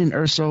Fett, Jyn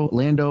Erso,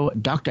 Lando,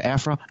 Dr.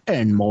 Aphra,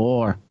 and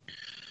more.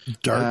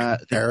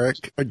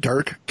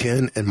 Dirk,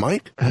 Ken, and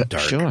Mike?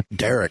 Sure.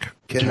 Derek,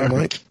 Ken, and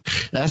Mike?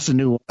 That's a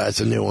new one. That's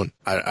a new one.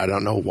 I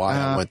don't know why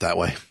I went that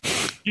way.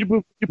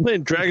 You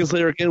playing Dragon's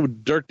Lair again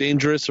with Dirk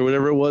Dangerous or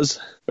whatever it was?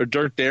 Or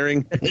Dirk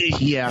Daring?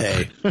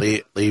 Yeah.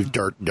 Hey, leave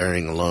Dirk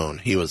Daring alone.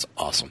 He was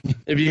awesome.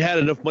 If you had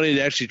enough money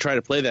to actually try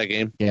to play that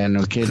game. Yeah,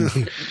 no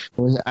kidding.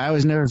 I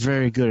was never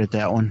very good at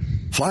that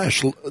one.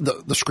 Flash,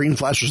 the screen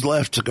flashes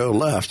left to go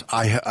left.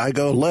 I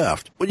go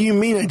left. What do you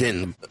mean I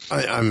didn't?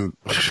 I'm...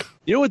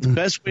 You know what the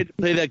best way to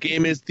play that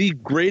game is? The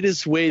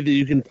greatest way that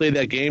you can play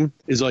that game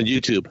is on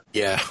YouTube.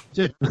 Yeah.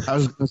 I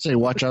was going to say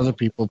watch other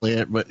people play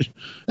it, but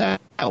that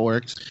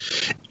works.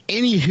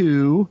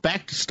 Anywho,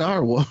 back to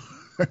Star Wars.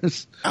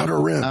 Outer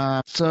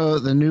Rim. So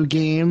the new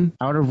game,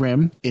 Outer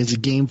Rim, is a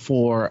game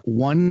for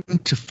 1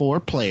 to 4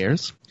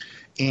 players.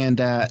 And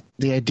the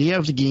idea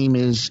of the game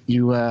is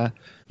you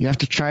have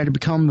to try to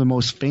become the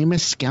most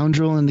famous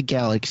scoundrel in the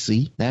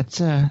galaxy.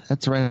 That's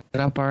right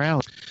up our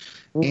alley.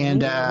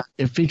 And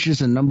it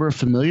features a number of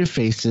familiar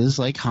faces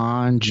like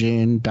Han,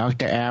 Jyn,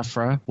 Dr.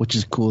 Aphra, which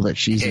is cool that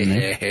she's in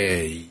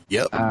it.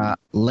 Yep.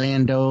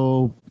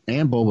 Lando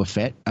and Boba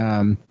Fett.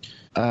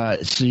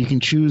 So you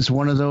can choose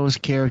one of those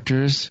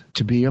characters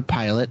to be a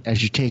pilot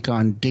as you take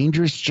on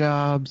dangerous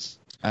jobs,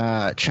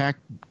 track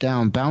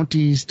down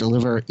bounties,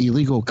 deliver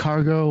illegal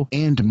cargo,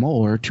 and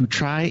more to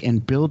try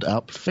and build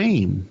up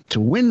fame.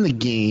 To win the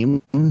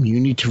game, you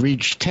need to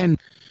reach 10.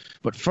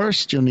 But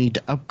first, you'll need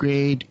to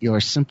upgrade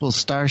your simple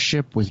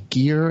starship with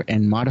gear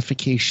and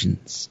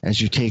modifications.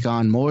 As you take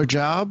on more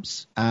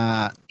jobs,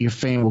 your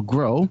fame will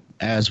grow,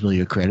 as will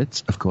your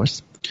credits, of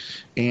course.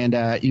 And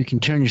you can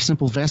turn your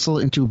simple vessel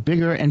into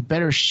bigger and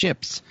better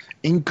ships,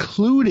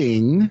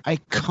 including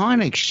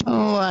iconic ships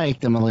like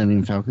the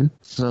Millennium Falcon.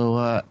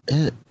 So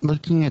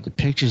looking at the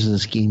pictures of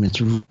this game,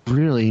 it's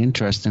really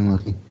interesting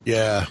looking.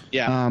 Yeah.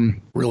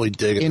 Really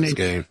digging this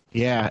game.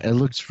 Yeah, it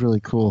looks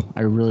really cool.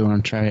 I really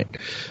want to try it.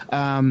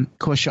 Of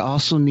course, you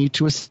also need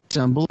to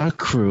assemble a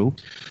crew,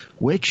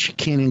 which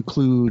can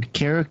include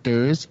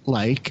characters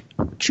like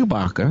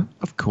Chewbacca,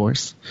 of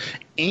course,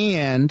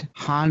 and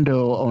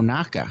Hondo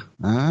Ohnaka,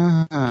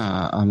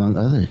 among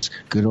others.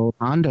 Good old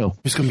Hondo.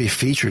 He's going to be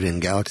featured in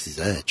Galaxy's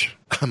Edge.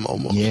 I'm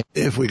almost. Yeah.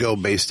 If we go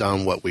based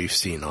on what we've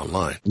seen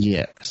online.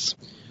 Yes.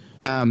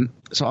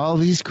 So all of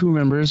these crew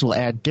members will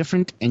add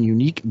different and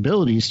unique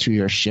abilities to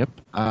your ship,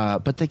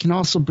 but they can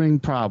also bring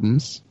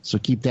problems, so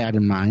keep that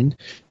in mind.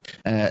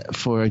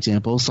 For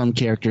example, some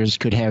characters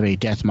could have a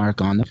death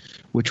mark on them,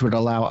 which would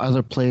allow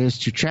other players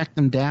to track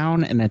them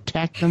down and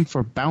attack them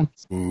for bounty.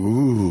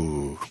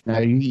 Ooh. Now,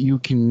 you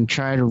can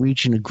try to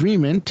reach an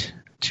agreement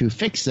to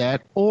fix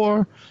that,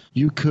 or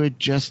you could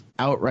just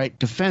outright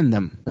defend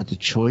them. But the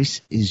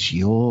choice is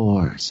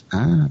yours.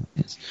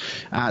 Yes.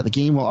 The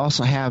game will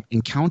also have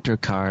encounter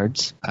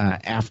cards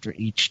after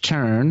each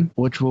turn,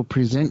 which will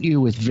present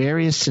you with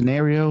various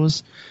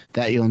scenarios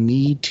that you'll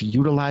need to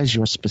utilize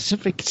your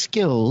specific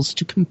skills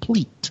to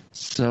complete.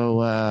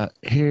 So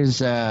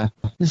here's a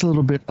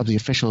little bit of the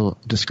official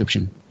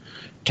description.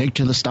 Take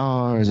to the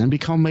stars and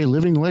become a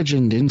living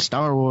legend in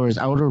Star Wars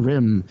Outer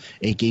Rim,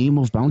 a game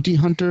of bounty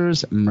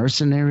hunters,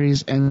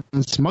 mercenaries, and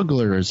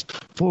smugglers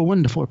for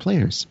 1 to 4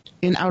 players.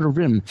 In Outer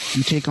Rim,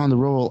 you take on the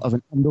role of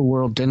an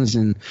underworld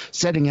denizen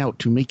setting out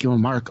to make your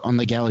mark on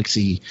the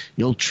galaxy.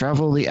 You'll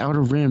travel the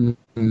Outer Rim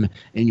in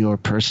your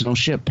personal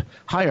ship,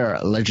 hire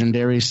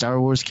legendary Star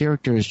Wars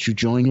characters to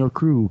join your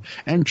crew,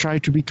 and try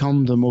to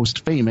become the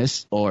most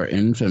famous, or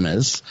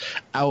infamous,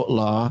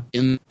 outlaw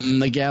in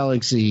the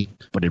galaxy.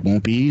 But it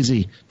won't be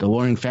easy. The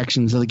warring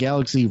factions of the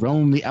galaxy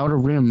roam the Outer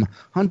Rim,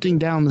 hunting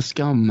down the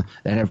scum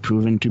that have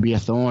proven to be a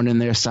thorn in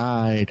their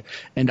side,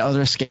 and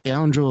other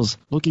scoundrels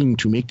looking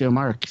to make their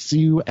mark see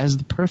you as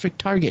the perfect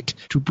target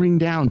to bring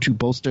down to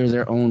bolster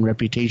their own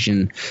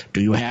reputation. Do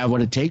you have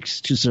what it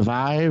takes to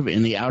survive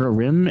in the Outer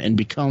Rim and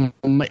become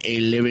a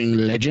living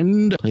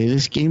legend? Play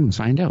this game and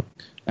find out.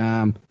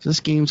 So this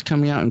game's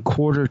coming out in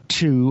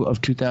Q2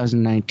 of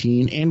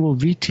 2019 and will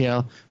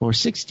retail for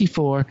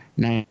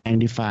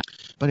 $64.95.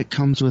 But it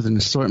comes with an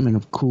assortment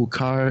of cool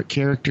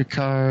character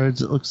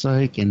cards, it looks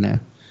like,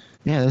 and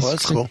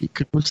that's cool.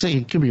 Looks like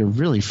it could be a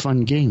really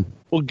fun game.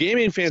 Well,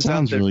 gaming fans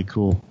Sounds out there, really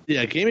cool.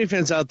 Yeah, gaming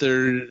fans out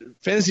there,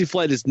 Fantasy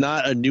Flight is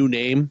not a new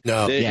name.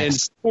 No. And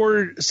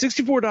for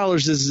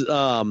 $64 is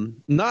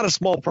not a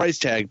small price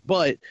tag,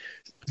 but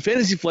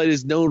Fantasy Flight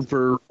is known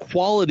for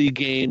quality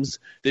games.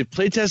 They've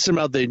play tested them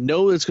out. They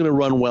know it's going to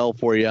run well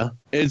for you.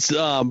 It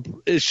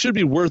should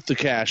be worth the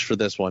cash for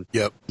this one.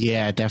 Yep.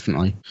 Yeah,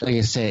 definitely. Like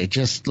I say,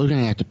 just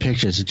looking at the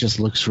pictures, it just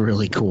looks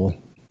really cool.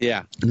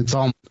 Yeah. And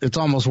it's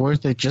almost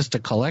worth it just to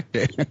collect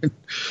it.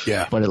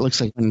 Yeah. But it looks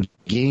like a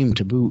game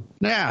to boot.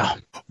 Now,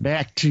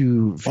 back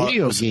to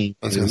video games.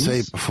 I was going to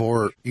say,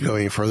 before you go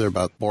any further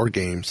about board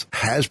games,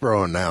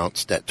 Hasbro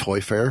announced at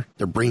Toy Fair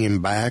they're bringing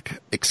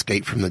back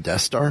Escape from the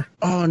Death Star.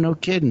 Oh, no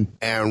kidding.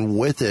 And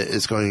with it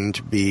is going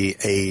to be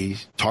a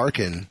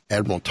Tarkin,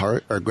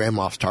 Grand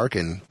Moff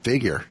Tarkin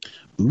figure.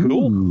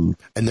 Cool.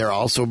 And they're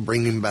also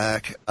bringing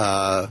back,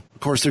 of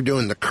course, they're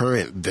doing the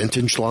current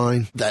vintage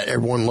line that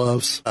everyone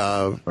loves,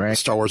 right.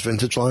 Star Wars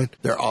vintage line.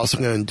 They're also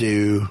going to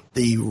do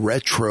the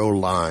retro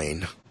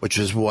line, which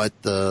is what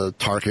the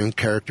Tarkin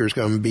character is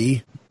going to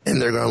be.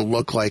 And they're going to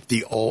look like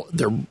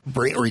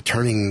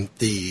returning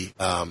the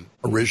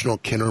original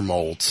Kenner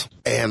molds,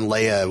 and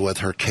Leia with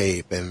her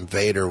cape, and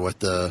Vader with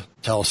the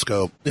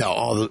telescope. Yeah,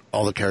 all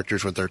the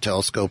characters with their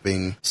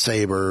telescoping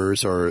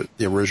sabers or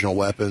the original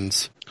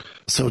weapons.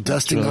 So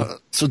dusting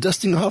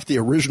off the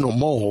original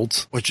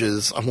molds, which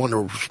is, I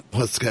wonder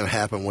what's going to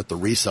happen with the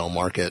resale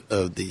market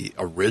of the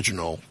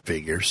original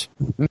figures.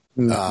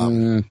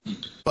 But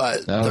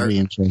that'll be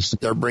interesting.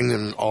 They're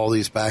bringing all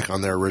these back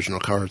on their original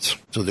cards.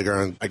 So they're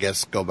going to, I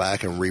guess, go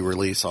back and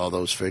re-release all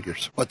those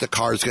figures. But the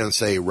card's going to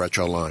say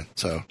retro line.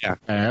 So yeah,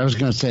 I was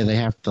going to say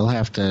they'll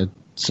have to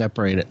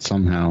separate it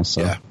somehow.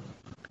 So yeah.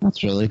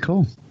 That's really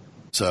cool.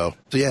 So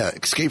yeah,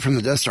 Escape from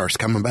the Death Star is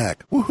coming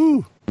back.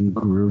 Woohoo!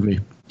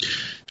 Groovy.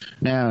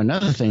 Now,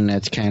 another thing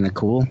that's kind of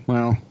cool,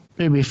 well,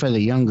 maybe for the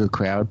younger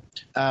crowd.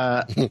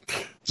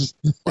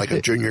 Like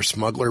a junior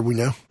smuggler we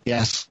know?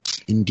 Yes,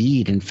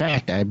 indeed. In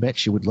fact, I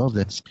bet you would love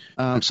this.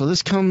 So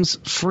this comes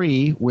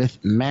free with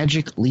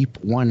Magic Leap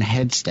 1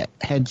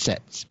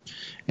 headsets.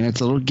 And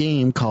it's a little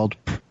game called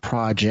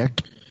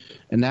Project.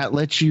 And that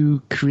lets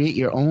you create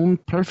your own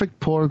perfect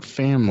Porg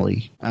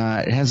family.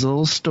 It has a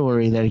little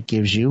story that it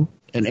gives you.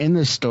 And in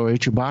this story,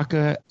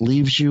 Chewbacca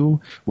leaves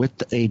you with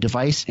a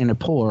device and a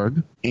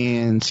Porg,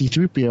 and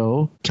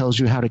C-3PO tells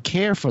you how to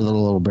care for the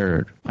little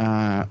bird.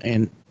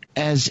 And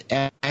as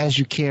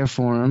you care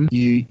for him,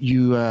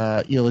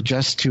 you'll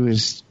adjust to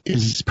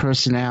his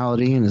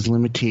personality and his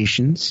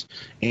limitations,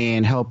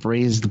 and help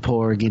raise the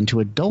Porg into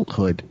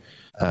adulthood.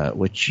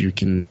 Which you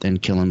can then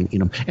kill him.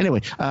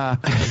 Anyway,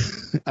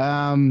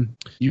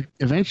 you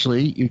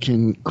eventually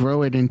can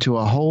grow it into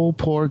a whole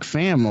Porg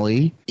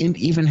family, and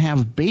even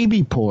have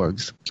baby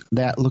Porgs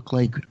that look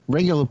like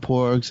regular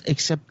Porgs,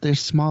 except they're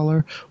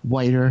smaller,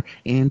 whiter,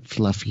 and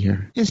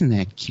fluffier. Isn't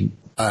that cute?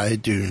 I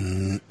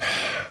do.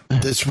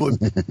 This would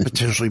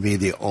potentially be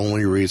the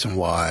only reason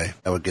why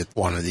I would get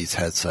one of these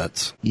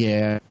headsets.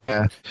 Yeah.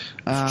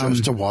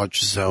 Just to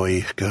watch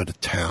Zoe go to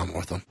town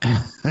with them.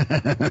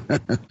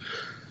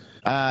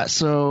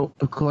 So,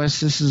 of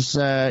course, this is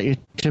your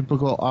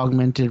typical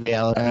augmented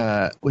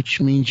reality, which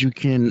means you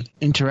can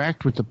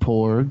interact with the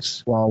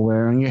Porgs while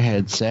wearing your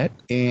headset,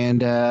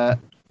 and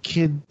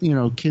kids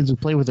who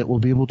play with it will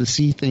be able to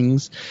see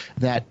things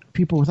that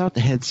people without the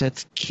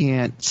headsets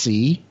can't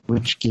see,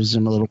 which gives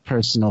them a little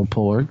personal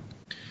Porg.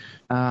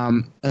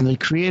 And the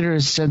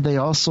creators said they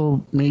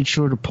also made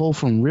sure to pull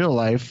from real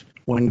life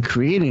when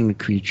creating the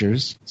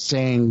creatures,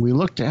 saying, "We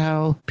looked at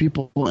how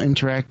people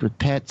interact with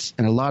pets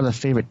and a lot of the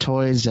favorite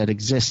toys that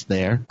exist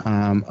there,"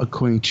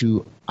 according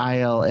to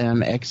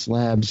ILM X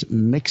Labs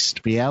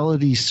Mixed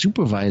Reality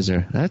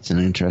Supervisor. That's an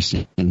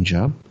interesting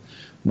job.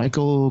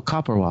 Michael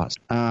Copperwas.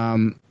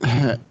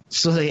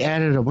 So they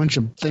added a bunch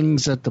of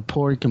things that the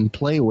Porg can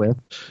play with,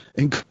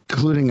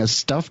 including a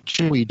stuffed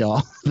Chewy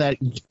doll that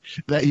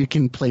you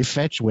can play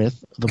fetch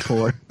with, the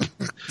Porg.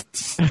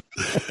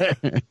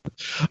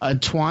 A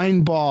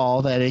twine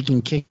ball that it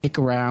can kick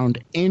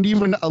around, and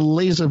even a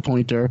laser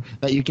pointer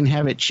that you can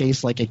have it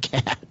chase like a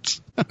cat.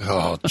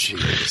 Oh,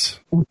 jeez.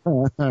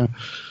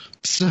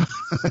 So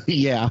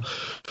yeah,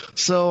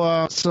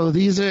 so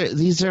these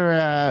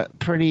are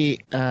pretty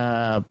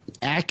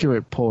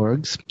accurate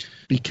Porgs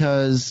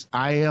because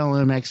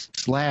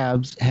ILMX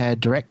Labs had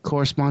direct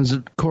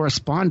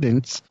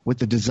correspondence with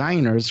the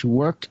designers who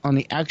worked on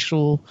the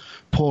actual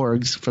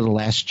Porgs for The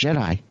Last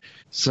Jedi.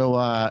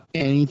 So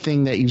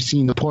anything that you've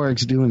seen the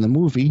Porgs do in the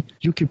movie,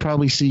 you could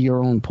probably see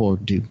your own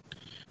Porg do.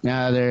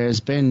 Now,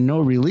 there's been no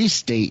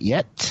release date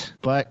yet,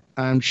 but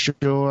I'm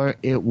sure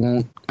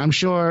it'll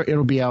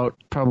be out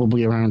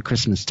probably around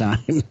Christmas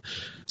time.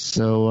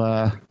 So,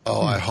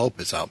 I hope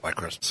it's out by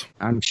Christmas.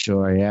 I'm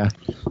sure, yeah.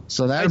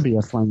 So that'd be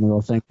a fun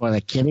little thing for the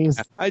kiddies.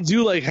 I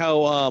do like how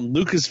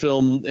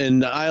Lucasfilm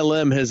and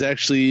ILM has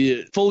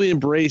actually fully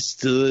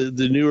embraced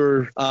the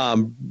newer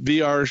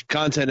VR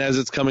content as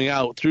it's coming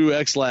out through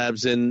X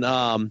Labs, and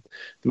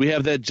we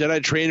have that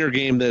Jedi Trainer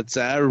game that's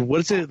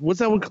what's that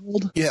one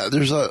called? Yeah,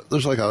 there's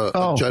like a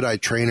Jedi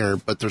Trainer,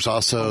 but there's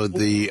also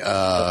the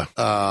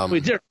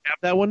wait, did I have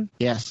that one?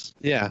 Yes.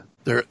 Yeah.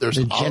 There's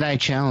the Jedi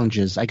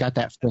Challenges. I got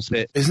that for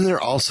Christmas. Isn't there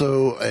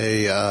also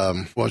a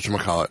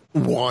whatchamacallit,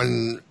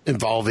 one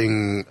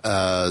involving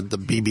the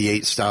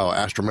BB-8 style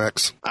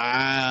Astromechs?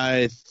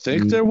 I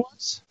think there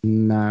was.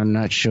 No, I'm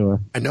not sure.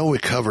 I know we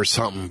covered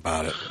something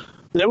about it.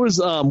 There was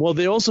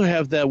they also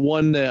have that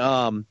one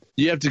that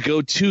you have to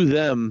go to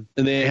them,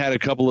 and they had a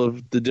couple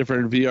of the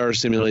different VR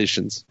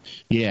simulations.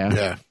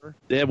 Yeah.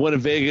 They have one in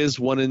Vegas,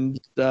 one in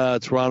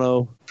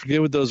Toronto. Forget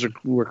what those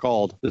were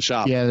called. The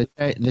shop. Yeah,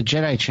 the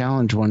Jedi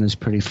Challenge one is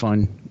pretty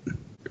fun.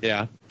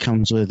 Yeah.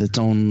 Comes with its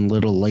own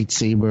little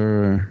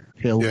lightsaber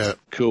hilt. Yeah.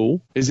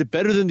 Cool. Is it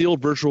better than the old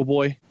Virtual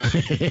Boy?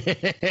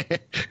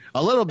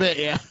 A little bit,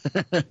 yeah.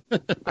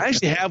 I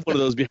actually have one of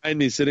those behind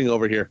me sitting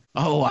over here.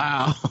 Oh,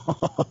 wow.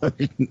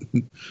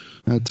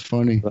 That's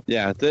funny.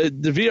 Yeah, the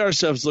VR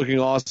stuff's looking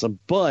awesome.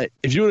 But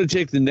if you want to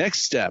take the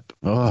next step,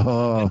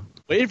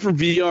 wait for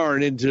VR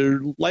and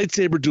into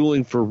lightsaber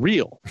dueling for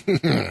real.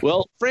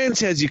 Well, France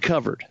has you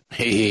covered.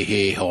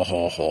 Hey, ho,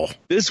 ho, ho.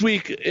 This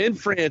week in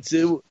France,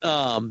 it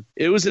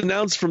was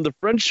announced from the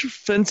French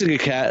Fencing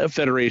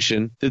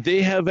Federation that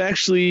they have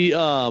actually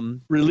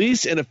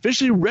released and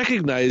officially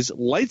recognized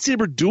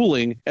lightsaber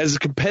dueling as a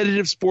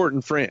competitive sport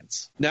in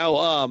France.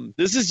 Now,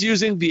 this is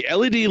using the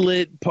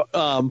LED-lit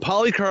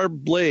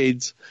polycarb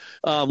blades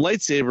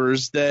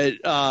lightsabers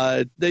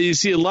that you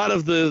see a lot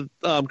of the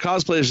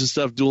cosplayers and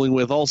stuff dueling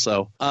with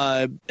also.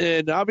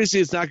 And obviously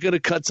it's not going to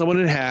cut someone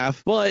in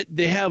half, but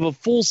they have a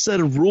full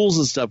set of rules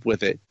and stuff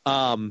with it.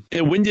 And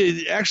when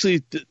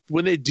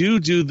they do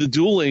the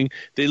dueling,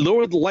 they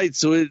lower the light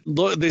so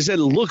they said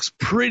it looks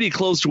pretty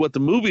close to what the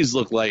movies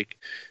look like.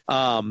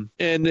 And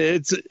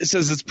it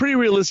says it's pretty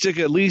realistic,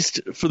 at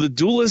least for the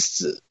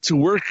duelists, to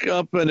work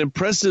up an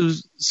impressive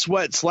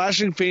sweat,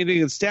 slashing,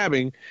 feinting, and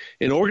stabbing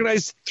in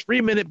organized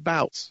 3-minute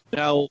bouts.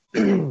 Now,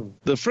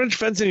 the French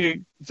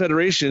Fencing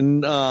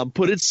Federation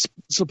put its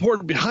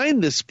support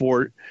behind this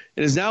sport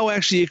and is now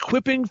actually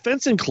equipping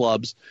fencing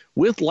clubs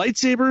with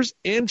lightsabers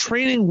and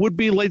training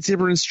would-be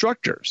lightsaber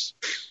instructors.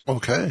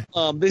 Okay.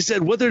 They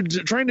said what they're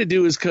trying to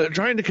do is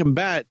trying to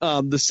combat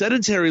the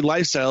sedentary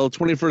lifestyle of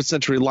 21st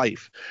century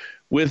life,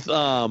 with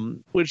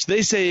which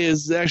they say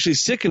is actually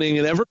sickening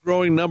an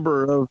ever-growing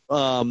number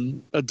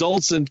of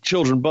adults and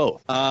children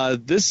both.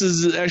 This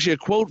is actually a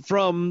quote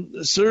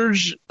from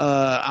Serge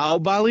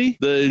Aubali,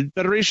 the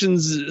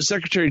Federation's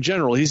Secretary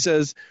General. He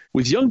says,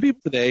 with young people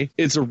today,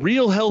 it's a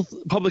real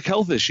public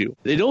health issue.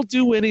 They don't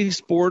do any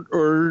sport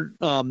or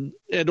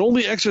and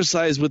only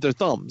exercise with their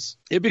thumbs.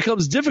 It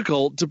becomes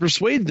difficult to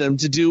persuade them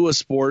to do a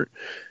sport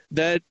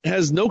that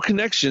has no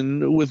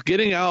connection with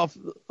getting off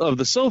of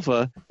the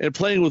sofa and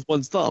playing with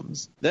one's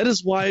thumbs. That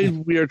is why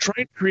we are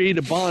trying to create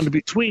a bond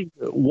between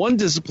one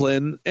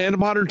discipline and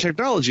modern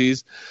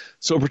technologies,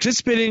 so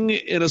participating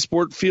in a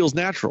sport feels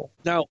natural.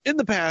 Now, in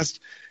the past,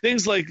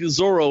 things like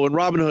Zorro and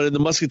Robin Hood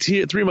and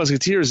the Three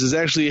Musketeers has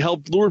actually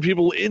helped lure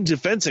people into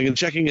fencing and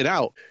checking it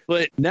out.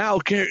 But now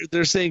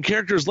they're saying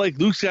characters like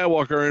Luke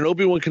Skywalker and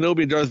Obi-Wan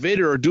Kenobi and Darth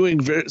Vader are doing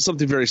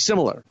something very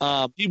similar.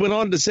 He went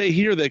on to say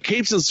here that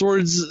cape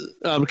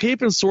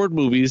and sword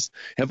movies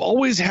have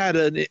always had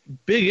a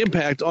big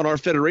impact on our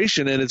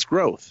Federation and its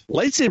growth.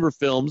 Lightsaber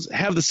films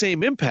have the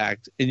same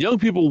impact, and young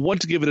people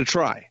want to give it a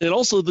try, and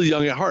also the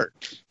young at heart.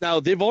 Now,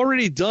 they've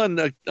already done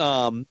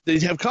they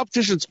have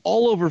competitions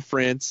all over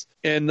France,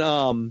 and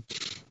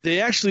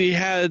they actually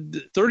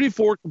had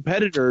 34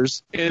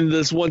 competitors in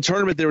this one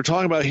tournament they were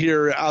talking about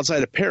here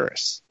outside of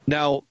Paris.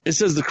 Now, it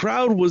says the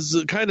crowd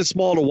was kind of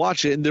small to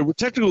watch it, and there were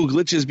technical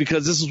glitches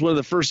because this was one of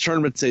the first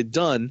tournaments they'd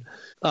done.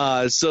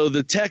 So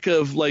the tech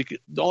of like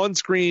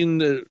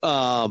on-screen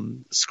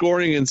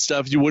scoring and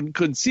stuff you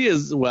couldn't see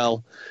as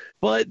well.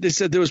 But they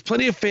said there was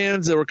plenty of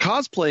fans that were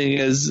cosplaying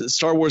as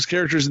Star Wars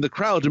characters in the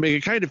crowd to make it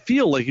kind of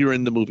feel like you're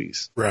in the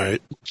movies.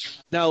 Right.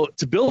 Now,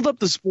 to build up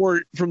the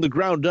sport from the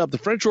ground up, the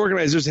French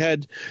organizers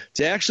had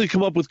to actually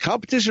come up with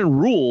competition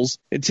rules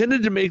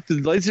intended to make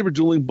the lightsaber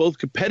dueling both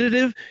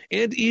competitive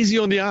and easy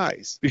on the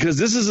eyes, because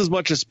this is as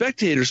much a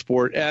spectator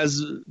sport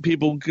as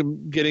people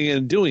getting in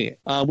and doing it.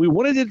 We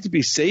wanted it to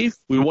be safe.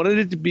 We wanted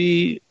it to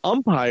be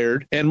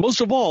umpired. And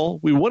most of all,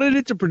 we wanted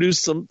it to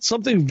produce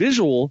something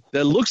visual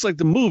that looks like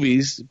the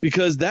movies,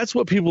 because that's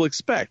what people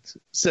expect,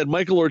 said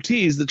Michael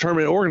Ortiz, the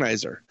tournament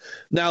organizer.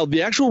 Now,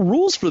 the actual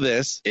rules for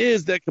this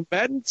is that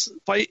combatants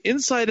fight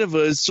inside of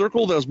a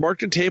circle that was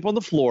marked in tape on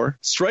the floor.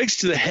 Strikes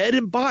to the head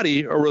and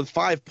body are worth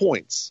 5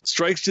 points.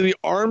 Strikes to the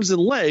arms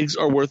and legs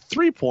are worth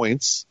 3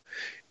 points.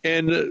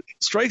 And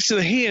strikes to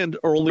the hand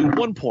are only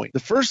 1 point.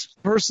 The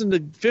first person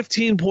to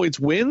 15 points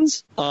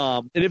wins.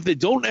 And if they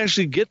don't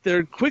actually get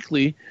there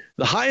quickly,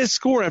 the highest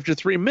score after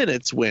 3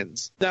 minutes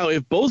wins. Now,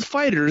 if both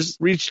fighters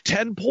reach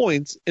 10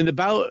 points in the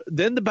bout,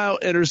 then the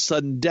bout enters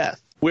sudden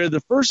death, where the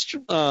first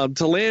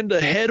to land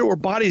a head or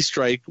body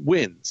strike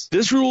wins.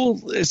 This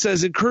rule, it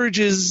says,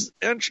 encourages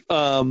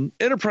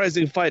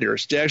enterprising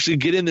fighters to actually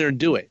get in there and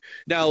do it.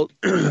 Now,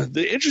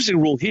 the interesting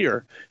rule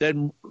here that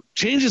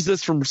changes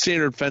this from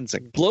standard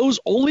fencing. Blows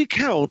only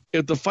count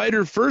if the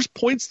fighter first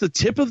points the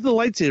tip of the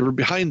lightsaber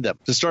behind them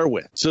to start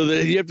with. So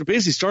that you have to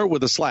basically start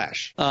with a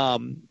slash.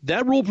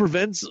 That rule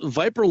prevents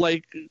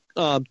Viper-like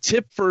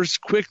tip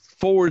first quick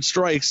forward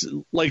strikes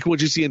like what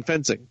you see in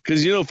fencing.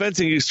 Because, you know,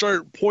 fencing, you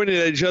start pointing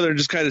at each other and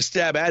just kind of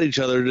stab at each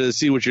other to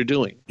see what you're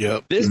doing.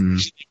 Yep. This,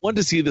 you want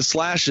to see the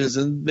slashes,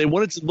 and they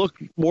want it to look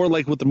more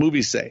like what the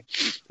movies say.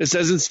 It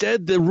says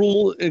instead the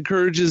rule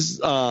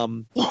encourages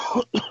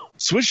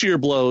switchier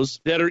blows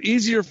that are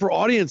easier for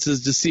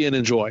audiences to see and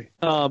enjoy,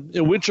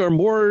 which are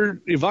more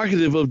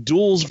evocative of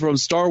duels from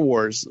Star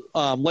Wars,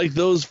 like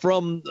those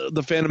from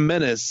the Phantom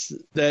Menace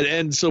that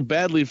end so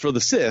badly for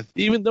the Sith,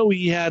 even though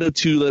he had a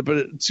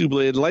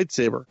two-bladed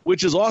lightsaber,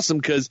 which is awesome.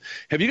 Because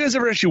have you guys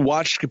ever actually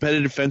watched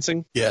competitive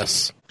fencing?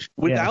 Yes.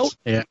 Without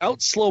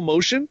slow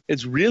motion,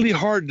 it's really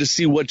hard to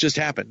see what just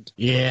happened.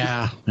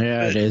 Yeah,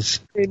 it is.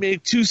 They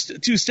make two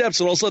steps,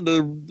 and all of a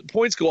sudden the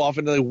points go off,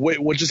 and they're like, wait,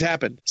 what just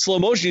happened? Slow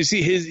motion, you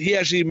see he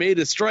actually made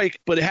a strike,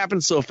 but it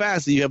happened so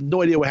fast that you have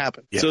no idea what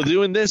happened. Yeah. So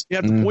doing this, you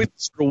have to point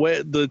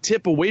the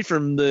tip away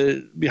from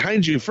the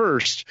behind you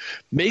first,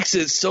 makes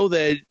it so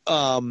that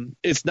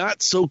it's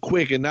not so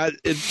quick and not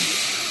a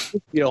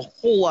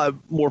whole lot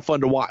more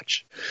fun to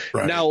watch.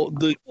 Right. Now,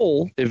 the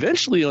goal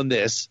eventually on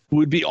this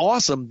would be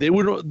awesome. They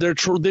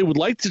would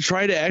like to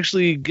try to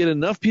actually get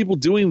enough people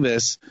doing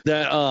this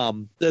that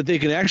they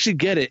can actually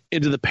get it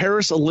into the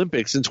Paris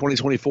Olympics in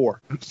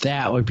 2024.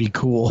 That would be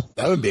cool.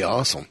 That would be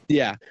awesome.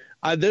 Yeah.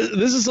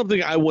 This is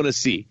something I want to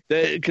see,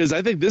 because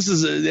I think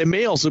it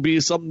may also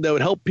be something that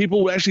would help people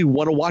who actually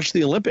want to watch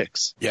the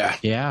Olympics.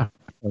 Yeah.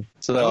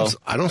 So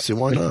I don't see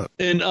why not.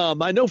 And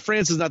I know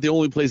France is not the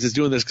only place that's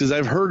doing this, because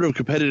I've heard of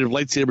competitive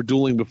lightsaber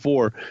dueling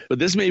before, but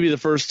this may be the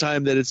first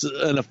time that it's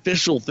an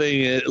official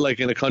thing, like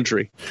in a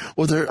country.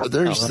 Well,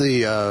 there's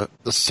the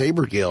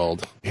Saber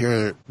Guild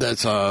here.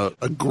 That's a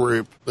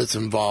group that's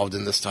involved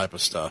in this type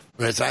of stuff.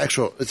 I mean, it's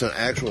an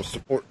actual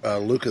support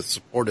Lucas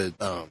supported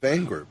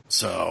fan group.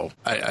 So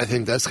I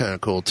think that's kind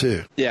of cool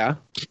too. Yeah.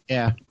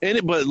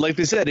 But like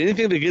they said,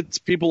 anything that gets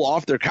people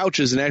off their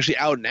couches and actually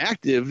out and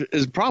active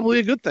is probably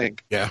a good thing.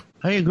 Yeah,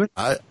 I agree.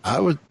 I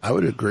would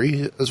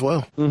agree as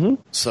well. Mm-hmm.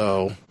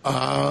 So,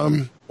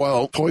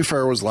 well, Toy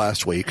Fair was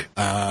last week.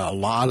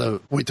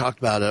 We talked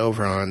about it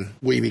over on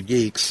Weeby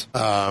Geeks.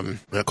 And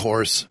of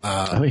course,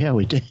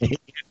 we did.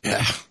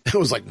 Yeah, it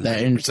was like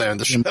 90% of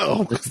the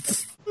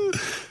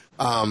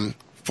show.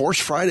 Force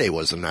Friday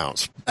was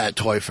announced at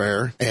Toy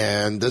Fair,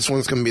 and this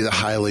one's going to be the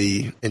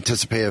highly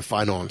anticipated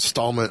final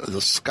installment of the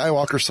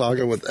Skywalker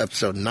saga with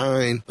Episode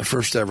 9, the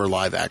first ever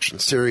live-action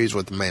series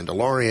with The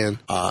Mandalorian,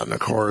 and of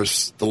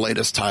course, the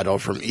latest title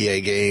from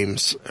EA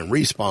Games and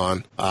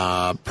Respawn.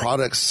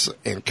 Products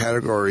and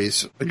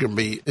categories are going to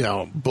be,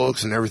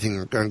 books and everything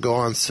are going to go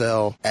on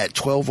sale at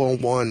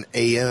 12:01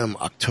 a.m.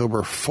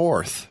 October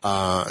 4th,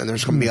 and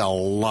there's going to be a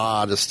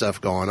lot of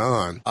stuff going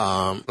on.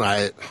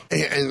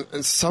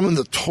 And some of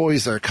the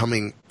toys that are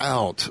coming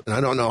out, and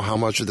I don't know how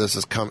much of this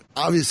is coming.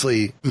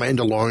 Obviously,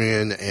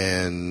 Mandalorian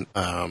and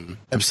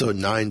Episode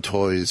 9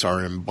 toys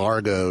are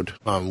embargoed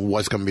on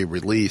what's going to be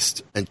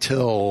released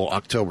until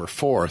October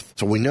 4th.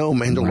 So we know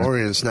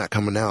Mandalorian is not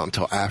coming out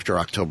until after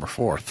October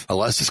 4th,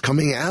 unless it's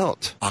coming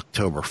out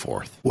October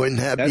 4th.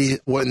 Wouldn't that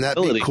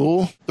be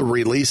cool? The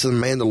release of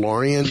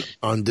Mandalorian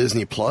on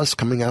Disney Plus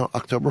coming out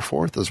October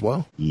 4th as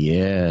well?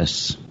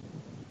 Yes.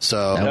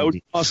 So that would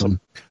be awesome.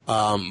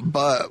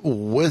 But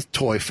with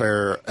Toy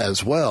Fair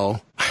as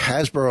well,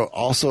 Hasbro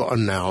also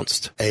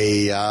announced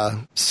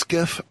a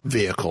skiff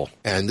vehicle,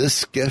 and this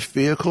skiff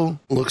vehicle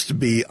looks to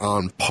be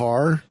on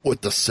par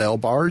with the sail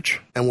barge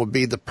and would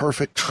be the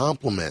perfect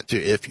complement to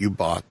if you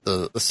bought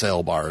the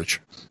sail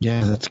barge.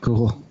 Yeah, that's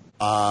cool.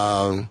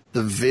 The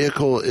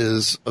vehicle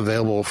is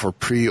available for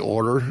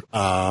pre-order,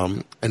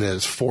 and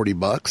it's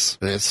 $40,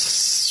 and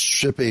it's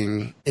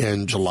shipping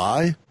in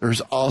July.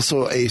 There's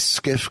also a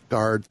Skiff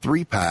Guard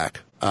 3-pack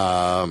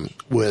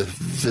with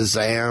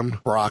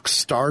Vizam, Brock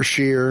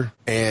Starshear,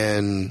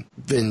 and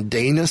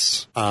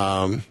Vendanus,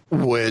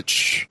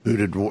 which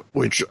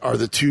are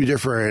the two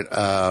different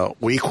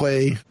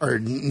Weequay or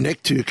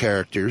Nicktoons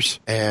characters,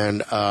 and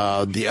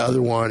the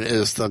other one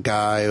is the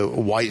guy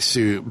white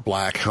suit,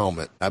 black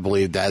helmet. I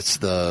believe that's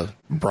the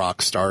Brock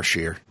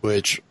Starshear.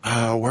 Which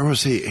where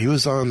was he? He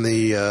was on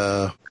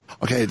the.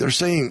 Okay, they're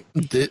saying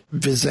that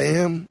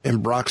Vizam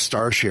and Brock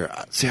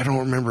Starshear. See, I don't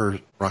remember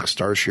Brock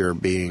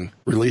Starshear being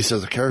released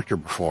as a character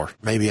before.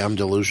 Maybe I'm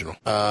delusional.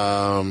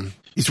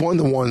 He's one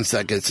of the ones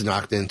that gets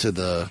knocked into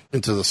the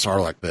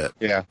Sarlacc pit.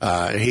 Yeah.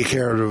 And he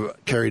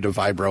carried a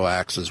vibro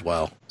axe as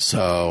well.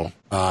 So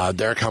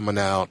they're coming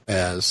out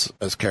as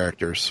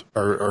characters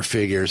or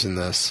figures in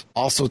this.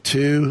 Also,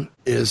 too,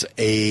 is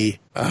a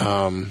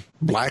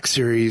Black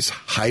Series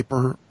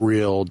Hyper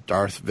Real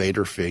Darth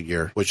Vader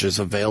figure, which is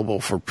available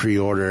for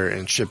pre-order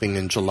and shipping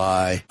in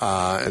July.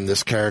 And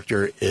this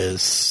character is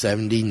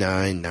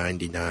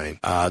 $79.99.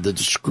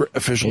 The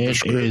official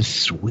description is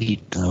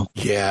sweet, though.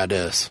 Yeah, it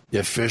is. The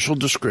official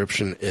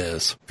description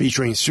is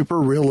featuring super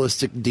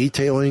realistic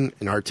detailing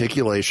and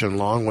articulation,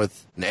 along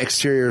with an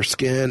exterior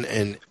skin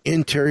and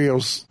interior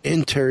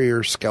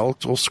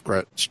skeletal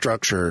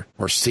structure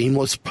or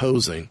seamless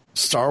posing.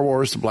 Star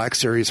Wars The Black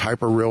Series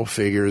Hyper Real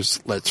figures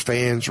lets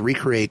fans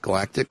recreate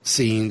galactic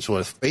scenes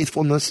with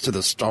faithfulness to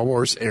the Star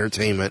Wars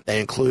entertainment that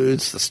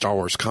includes the Star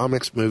Wars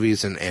comics,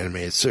 movies, and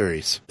animated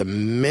series. The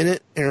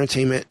Minute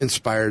Entertainment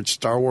inspired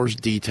Star Wars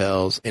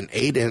details in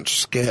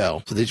 8-inch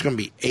scale, so these are going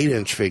to be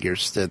 8-inch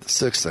figures instead of the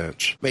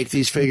 6-inch. Make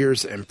these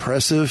figures an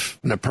impressive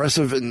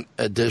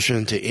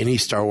addition to any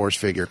Star Wars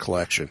figure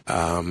collection.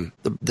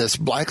 This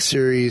Black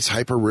Series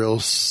Hyper Real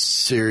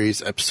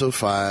series Episode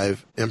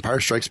 5 Empire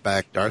Strikes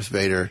Back Darth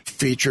Vader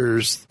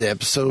features the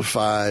Episode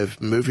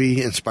 5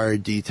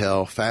 movie-inspired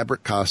detail,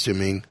 fabric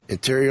costuming,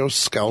 interior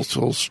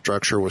skeletal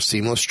structure with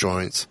seamless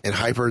joints, and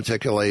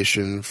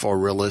hyper-articulation for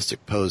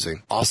realistic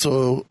posing.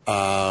 Also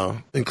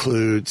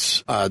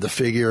includes the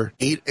figure,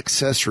 8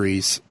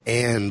 accessories,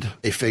 and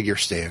a figure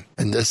stand.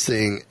 And this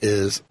thing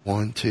is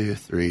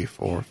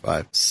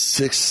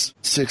 6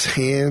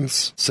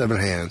 hands, 7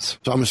 hands.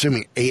 So I'm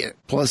assuming 8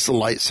 plus the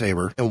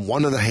lightsaber, and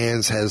one of the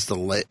hands has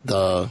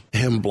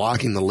him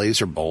blocking the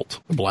laser bolt,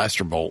 the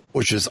blaster bolt,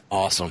 which is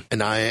awesome.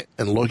 And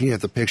looking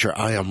at the picture,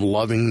 I am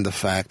loving the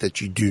fact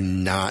that you do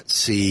not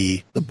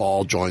see the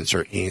ball joints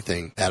or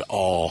anything at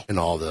all in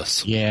all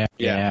this. Yeah.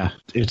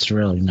 It's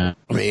really not.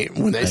 I mean,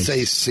 when they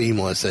say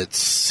seamless, it's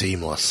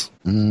seamless.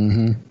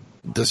 Mm-hmm.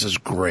 This is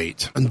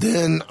great. And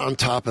then on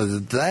top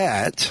of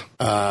that,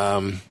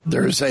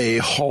 there's a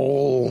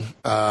whole,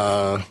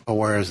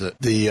 where is it?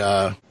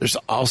 There's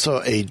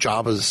also a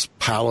Jabba's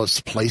Palace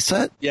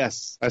playset.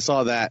 Yes, I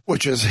saw that.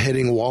 Which is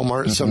hitting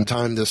Walmart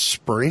sometime this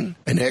spring.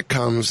 And it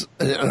comes,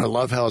 and I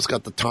love how it's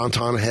got the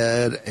Tauntaun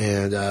head,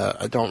 and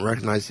I don't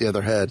recognize the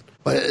other head.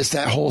 But it's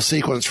that whole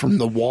sequence from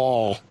the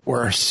wall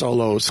where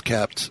Solo's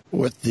kept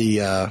with the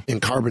in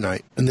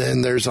carbonite. And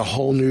then there's a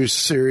whole new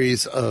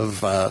series of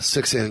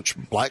 6-inch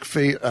Black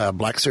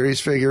Series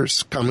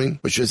figures coming,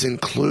 which is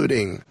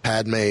including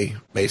Padme,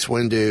 Mace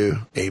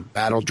Windu, a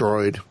battle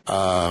droid,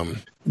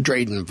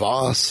 Drayden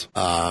Voss,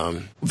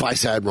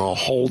 Vice Admiral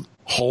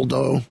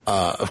Holdo,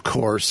 of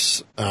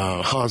course,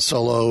 Han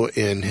Solo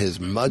in his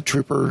Mud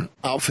Trooper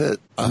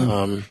outfit.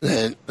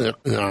 And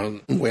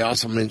we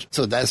also mentioned,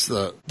 so that's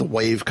the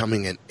wave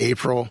coming in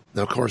April.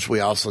 And of course, we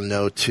also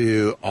know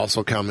too,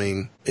 also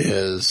coming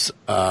is,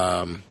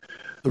 a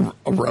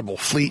Rebel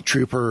Fleet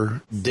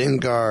Trooper,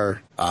 Dengar,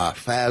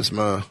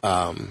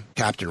 Phasma,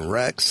 Captain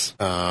Rex.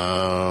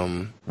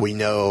 We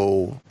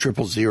know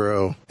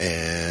 000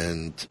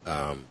 and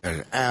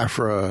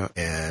Afra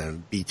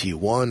and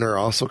BT-1 are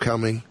also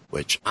coming,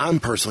 which I'm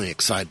personally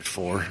excited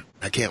for.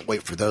 I can't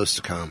wait for those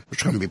to come,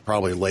 which are going to be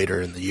probably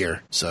later in the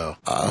year. So,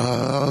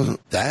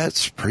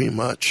 that's pretty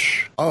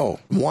much. Oh,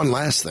 one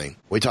last thing.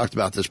 We talked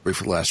about this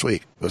briefly last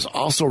week. It was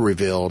also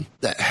revealed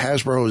that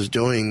Hasbro is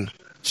doing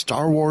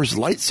Star Wars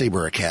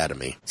Lightsaber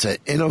Academy. It's an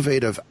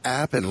innovative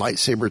app and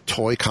lightsaber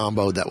toy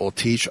combo that will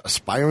teach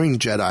aspiring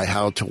Jedi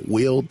how to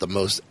wield the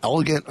most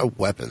elegant of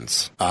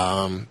weapons.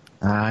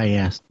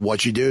 Yes.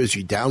 What you do is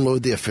you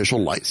download the official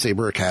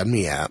Lightsaber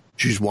Academy app,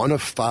 choose one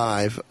of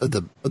 5 of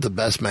the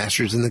best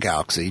masters in the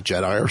galaxy,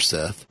 Jedi or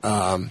Sith,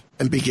 and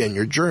begin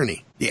your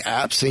journey. The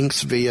app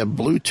syncs via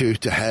Bluetooth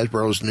to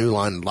Hasbro's new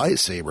line of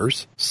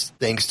lightsabers,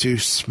 thanks to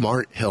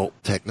Smart Hilt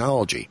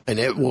technology. And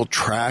it will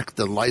track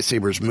the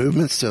lightsaber's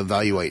movements to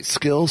evaluate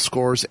skills,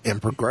 scores, and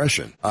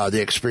progression.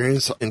 The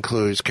experience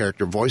includes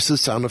character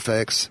voices, sound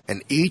effects,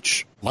 and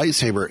each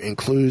lightsaber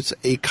includes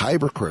a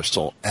kyber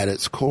crystal at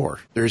its core.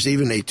 There's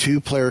even a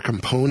 2-player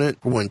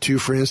component for when 2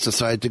 friends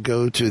decide to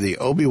go the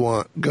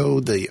Obi-Wan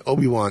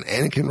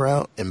Anakin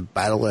route and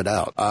battle it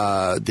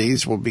out.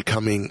 These will be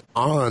coming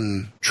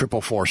on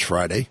Triple Force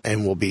Friday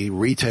and will be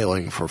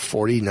retailing for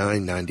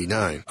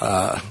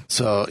 $49.99.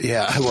 So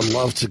yeah, I would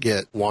love to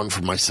get one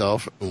for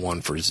myself and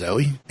one for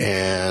Zoe,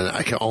 and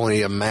I can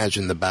only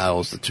imagine the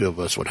battles the two of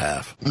us would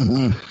have.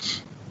 Mm-hmm.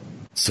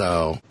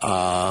 So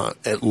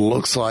it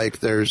looks like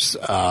there's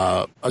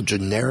a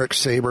generic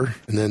saber,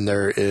 and then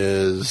there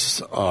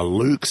is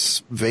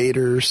Luke's,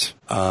 Vader's.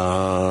 Is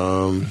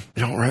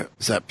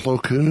that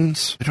Plo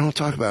Koon's? I don't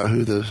talk about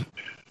who the.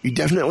 You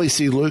definitely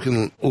see Luke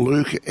and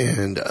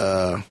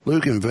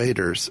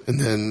Vader's, and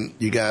then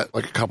you got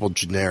like a couple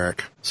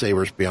generic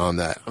sabers beyond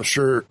that. I'm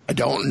sure I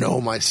don't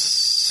know my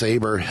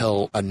saber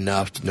hilt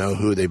enough to know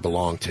who they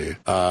belong to.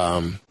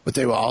 But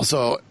they will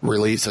also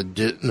release an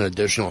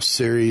additional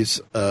series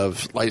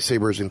of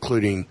lightsabers,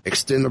 including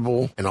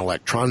extendable and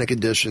electronic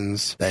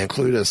editions that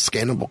include a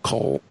scannable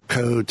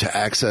code to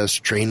access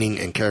training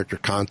and character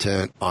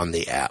content on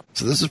the app.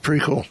 So this is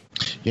pretty cool.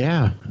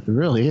 Yeah, it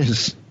really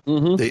is.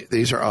 Mm-hmm.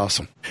 These are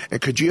awesome. And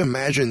could you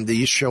imagine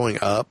these showing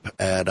up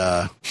at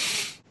a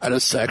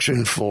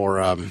section for,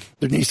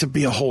 there needs to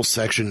be a whole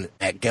section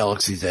at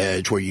Galaxy's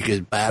Edge where you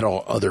could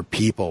battle other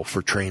people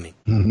for training.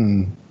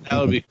 Mm-hmm.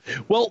 That would be,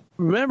 well,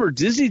 remember,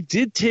 Disney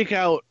did take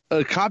out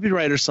a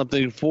copyright or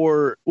something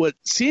for what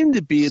seemed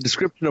to be a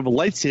description of a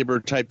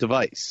lightsaber type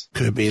device.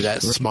 Could be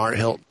that smart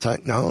hilt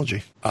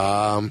technology.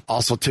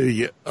 Also,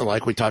 too,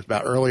 like we talked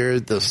about earlier,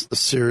 the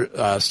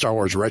Star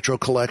Wars Retro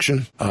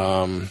Collection,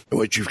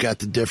 which you've got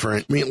the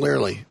different, I mean,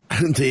 literally,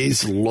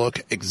 these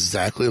look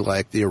exactly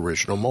like the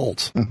original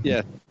molds.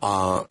 Yeah.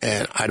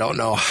 And I don't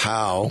know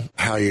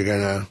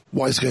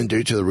what it's going to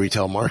do to the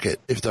retail market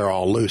if they're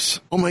all loose.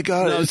 Oh my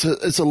God, it's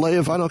a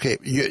Leia vinyl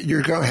cape.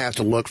 You're going to have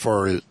to look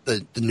for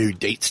the new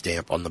date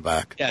stamp on the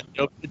back. Yeah,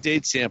 the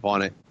date stamp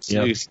on it.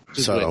 Yep.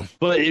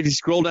 But if you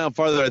scroll down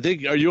farther, I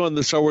think, are you on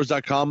the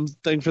StarWars.com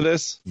thing for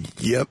this?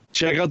 Yep.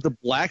 Check out the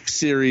Black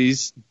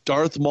Series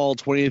Darth Maul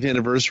 20th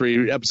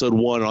Anniversary Episode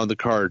 1 on the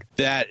card.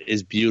 That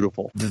is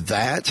beautiful.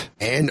 That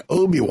and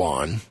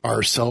Obi-Wan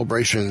are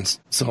Celebration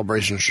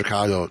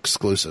Chicago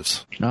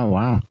exclusives. Oh,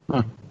 wow.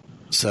 Huh.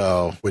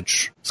 So,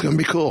 which is going to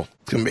be cool.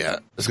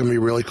 It's going to be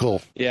really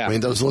cool. Yeah. I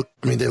mean,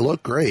 they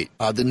look great.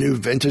 The new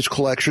vintage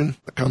collection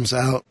that comes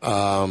out,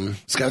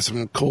 it's got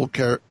some cool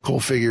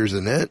figures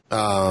in it.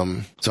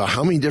 So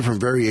how many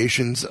different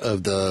variations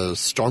of the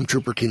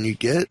Stormtrooper can you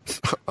get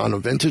on a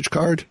vintage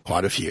card?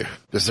 Quite a few.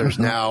 Because there's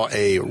now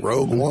a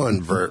Rogue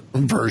One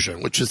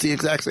version, which is the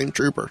exact same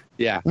trooper.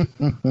 Yeah.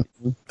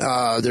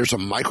 There's a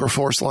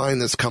Microforce line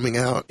that's coming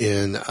out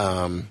with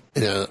a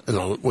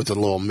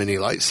little mini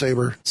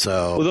lightsaber.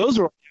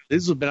 So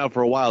these have been out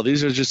for a while.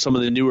 These are just some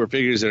of the newer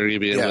figures that are going to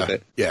be in with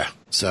it. Yeah.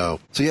 So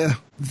yeah,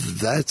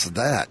 that's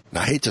that. And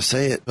I hate to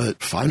say it,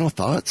 but final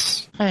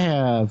thoughts? I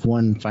have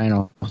one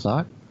final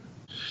thought.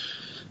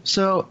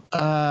 So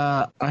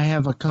I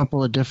have a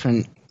couple of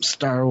different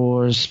Star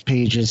Wars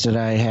pages that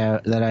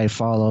I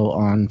follow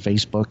on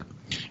Facebook,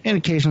 and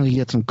occasionally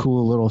get some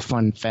cool little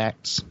fun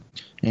facts.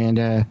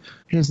 And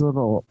here's a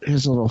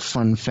little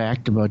fun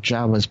fact about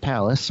Jabba's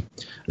palace.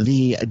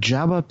 The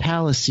Jabba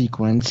palace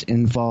sequence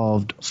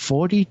involved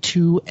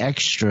 42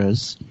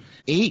 extras,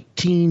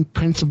 18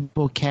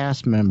 principal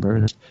cast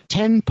members,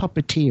 10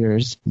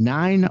 puppeteers,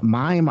 9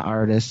 mime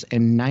artists,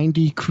 and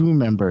 90 crew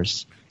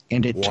members.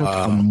 And it took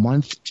a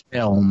month to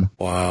film.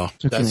 Wow,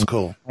 that's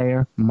cool.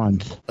 Entire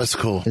month. That's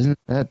cool. Isn't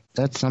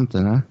that's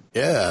something, huh?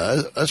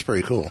 Yeah, that's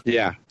pretty cool.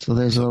 Yeah. So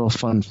there's a little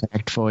fun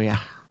fact for you.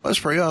 That's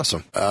pretty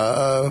awesome.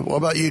 What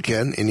about you,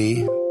 Ken?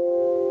 Any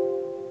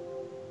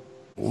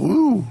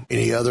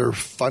other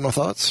final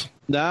thoughts?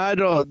 No, I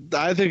don't.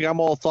 I think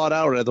I'm all thought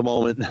out at the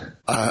moment.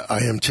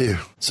 I am too.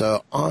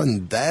 So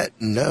on that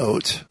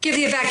note, give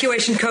the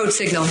evacuation code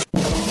signal. All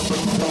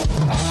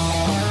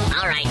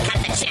right,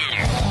 cut the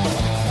chatter.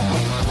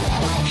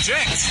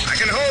 Jinx, I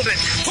can hold it.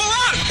 Pull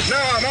up! No,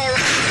 I'm all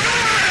right.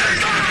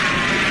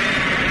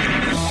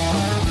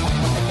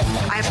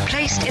 I have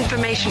placed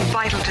information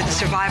vital to the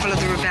survival of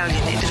the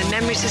rebellion into the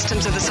memory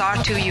systems of this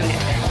R2 unit.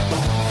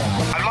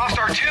 I've lost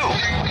R2.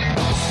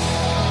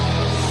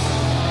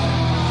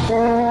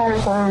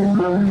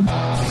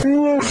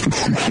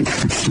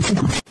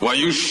 Why,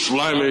 you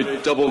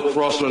slimy,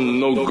 double-crossing,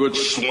 no-good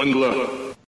swindler.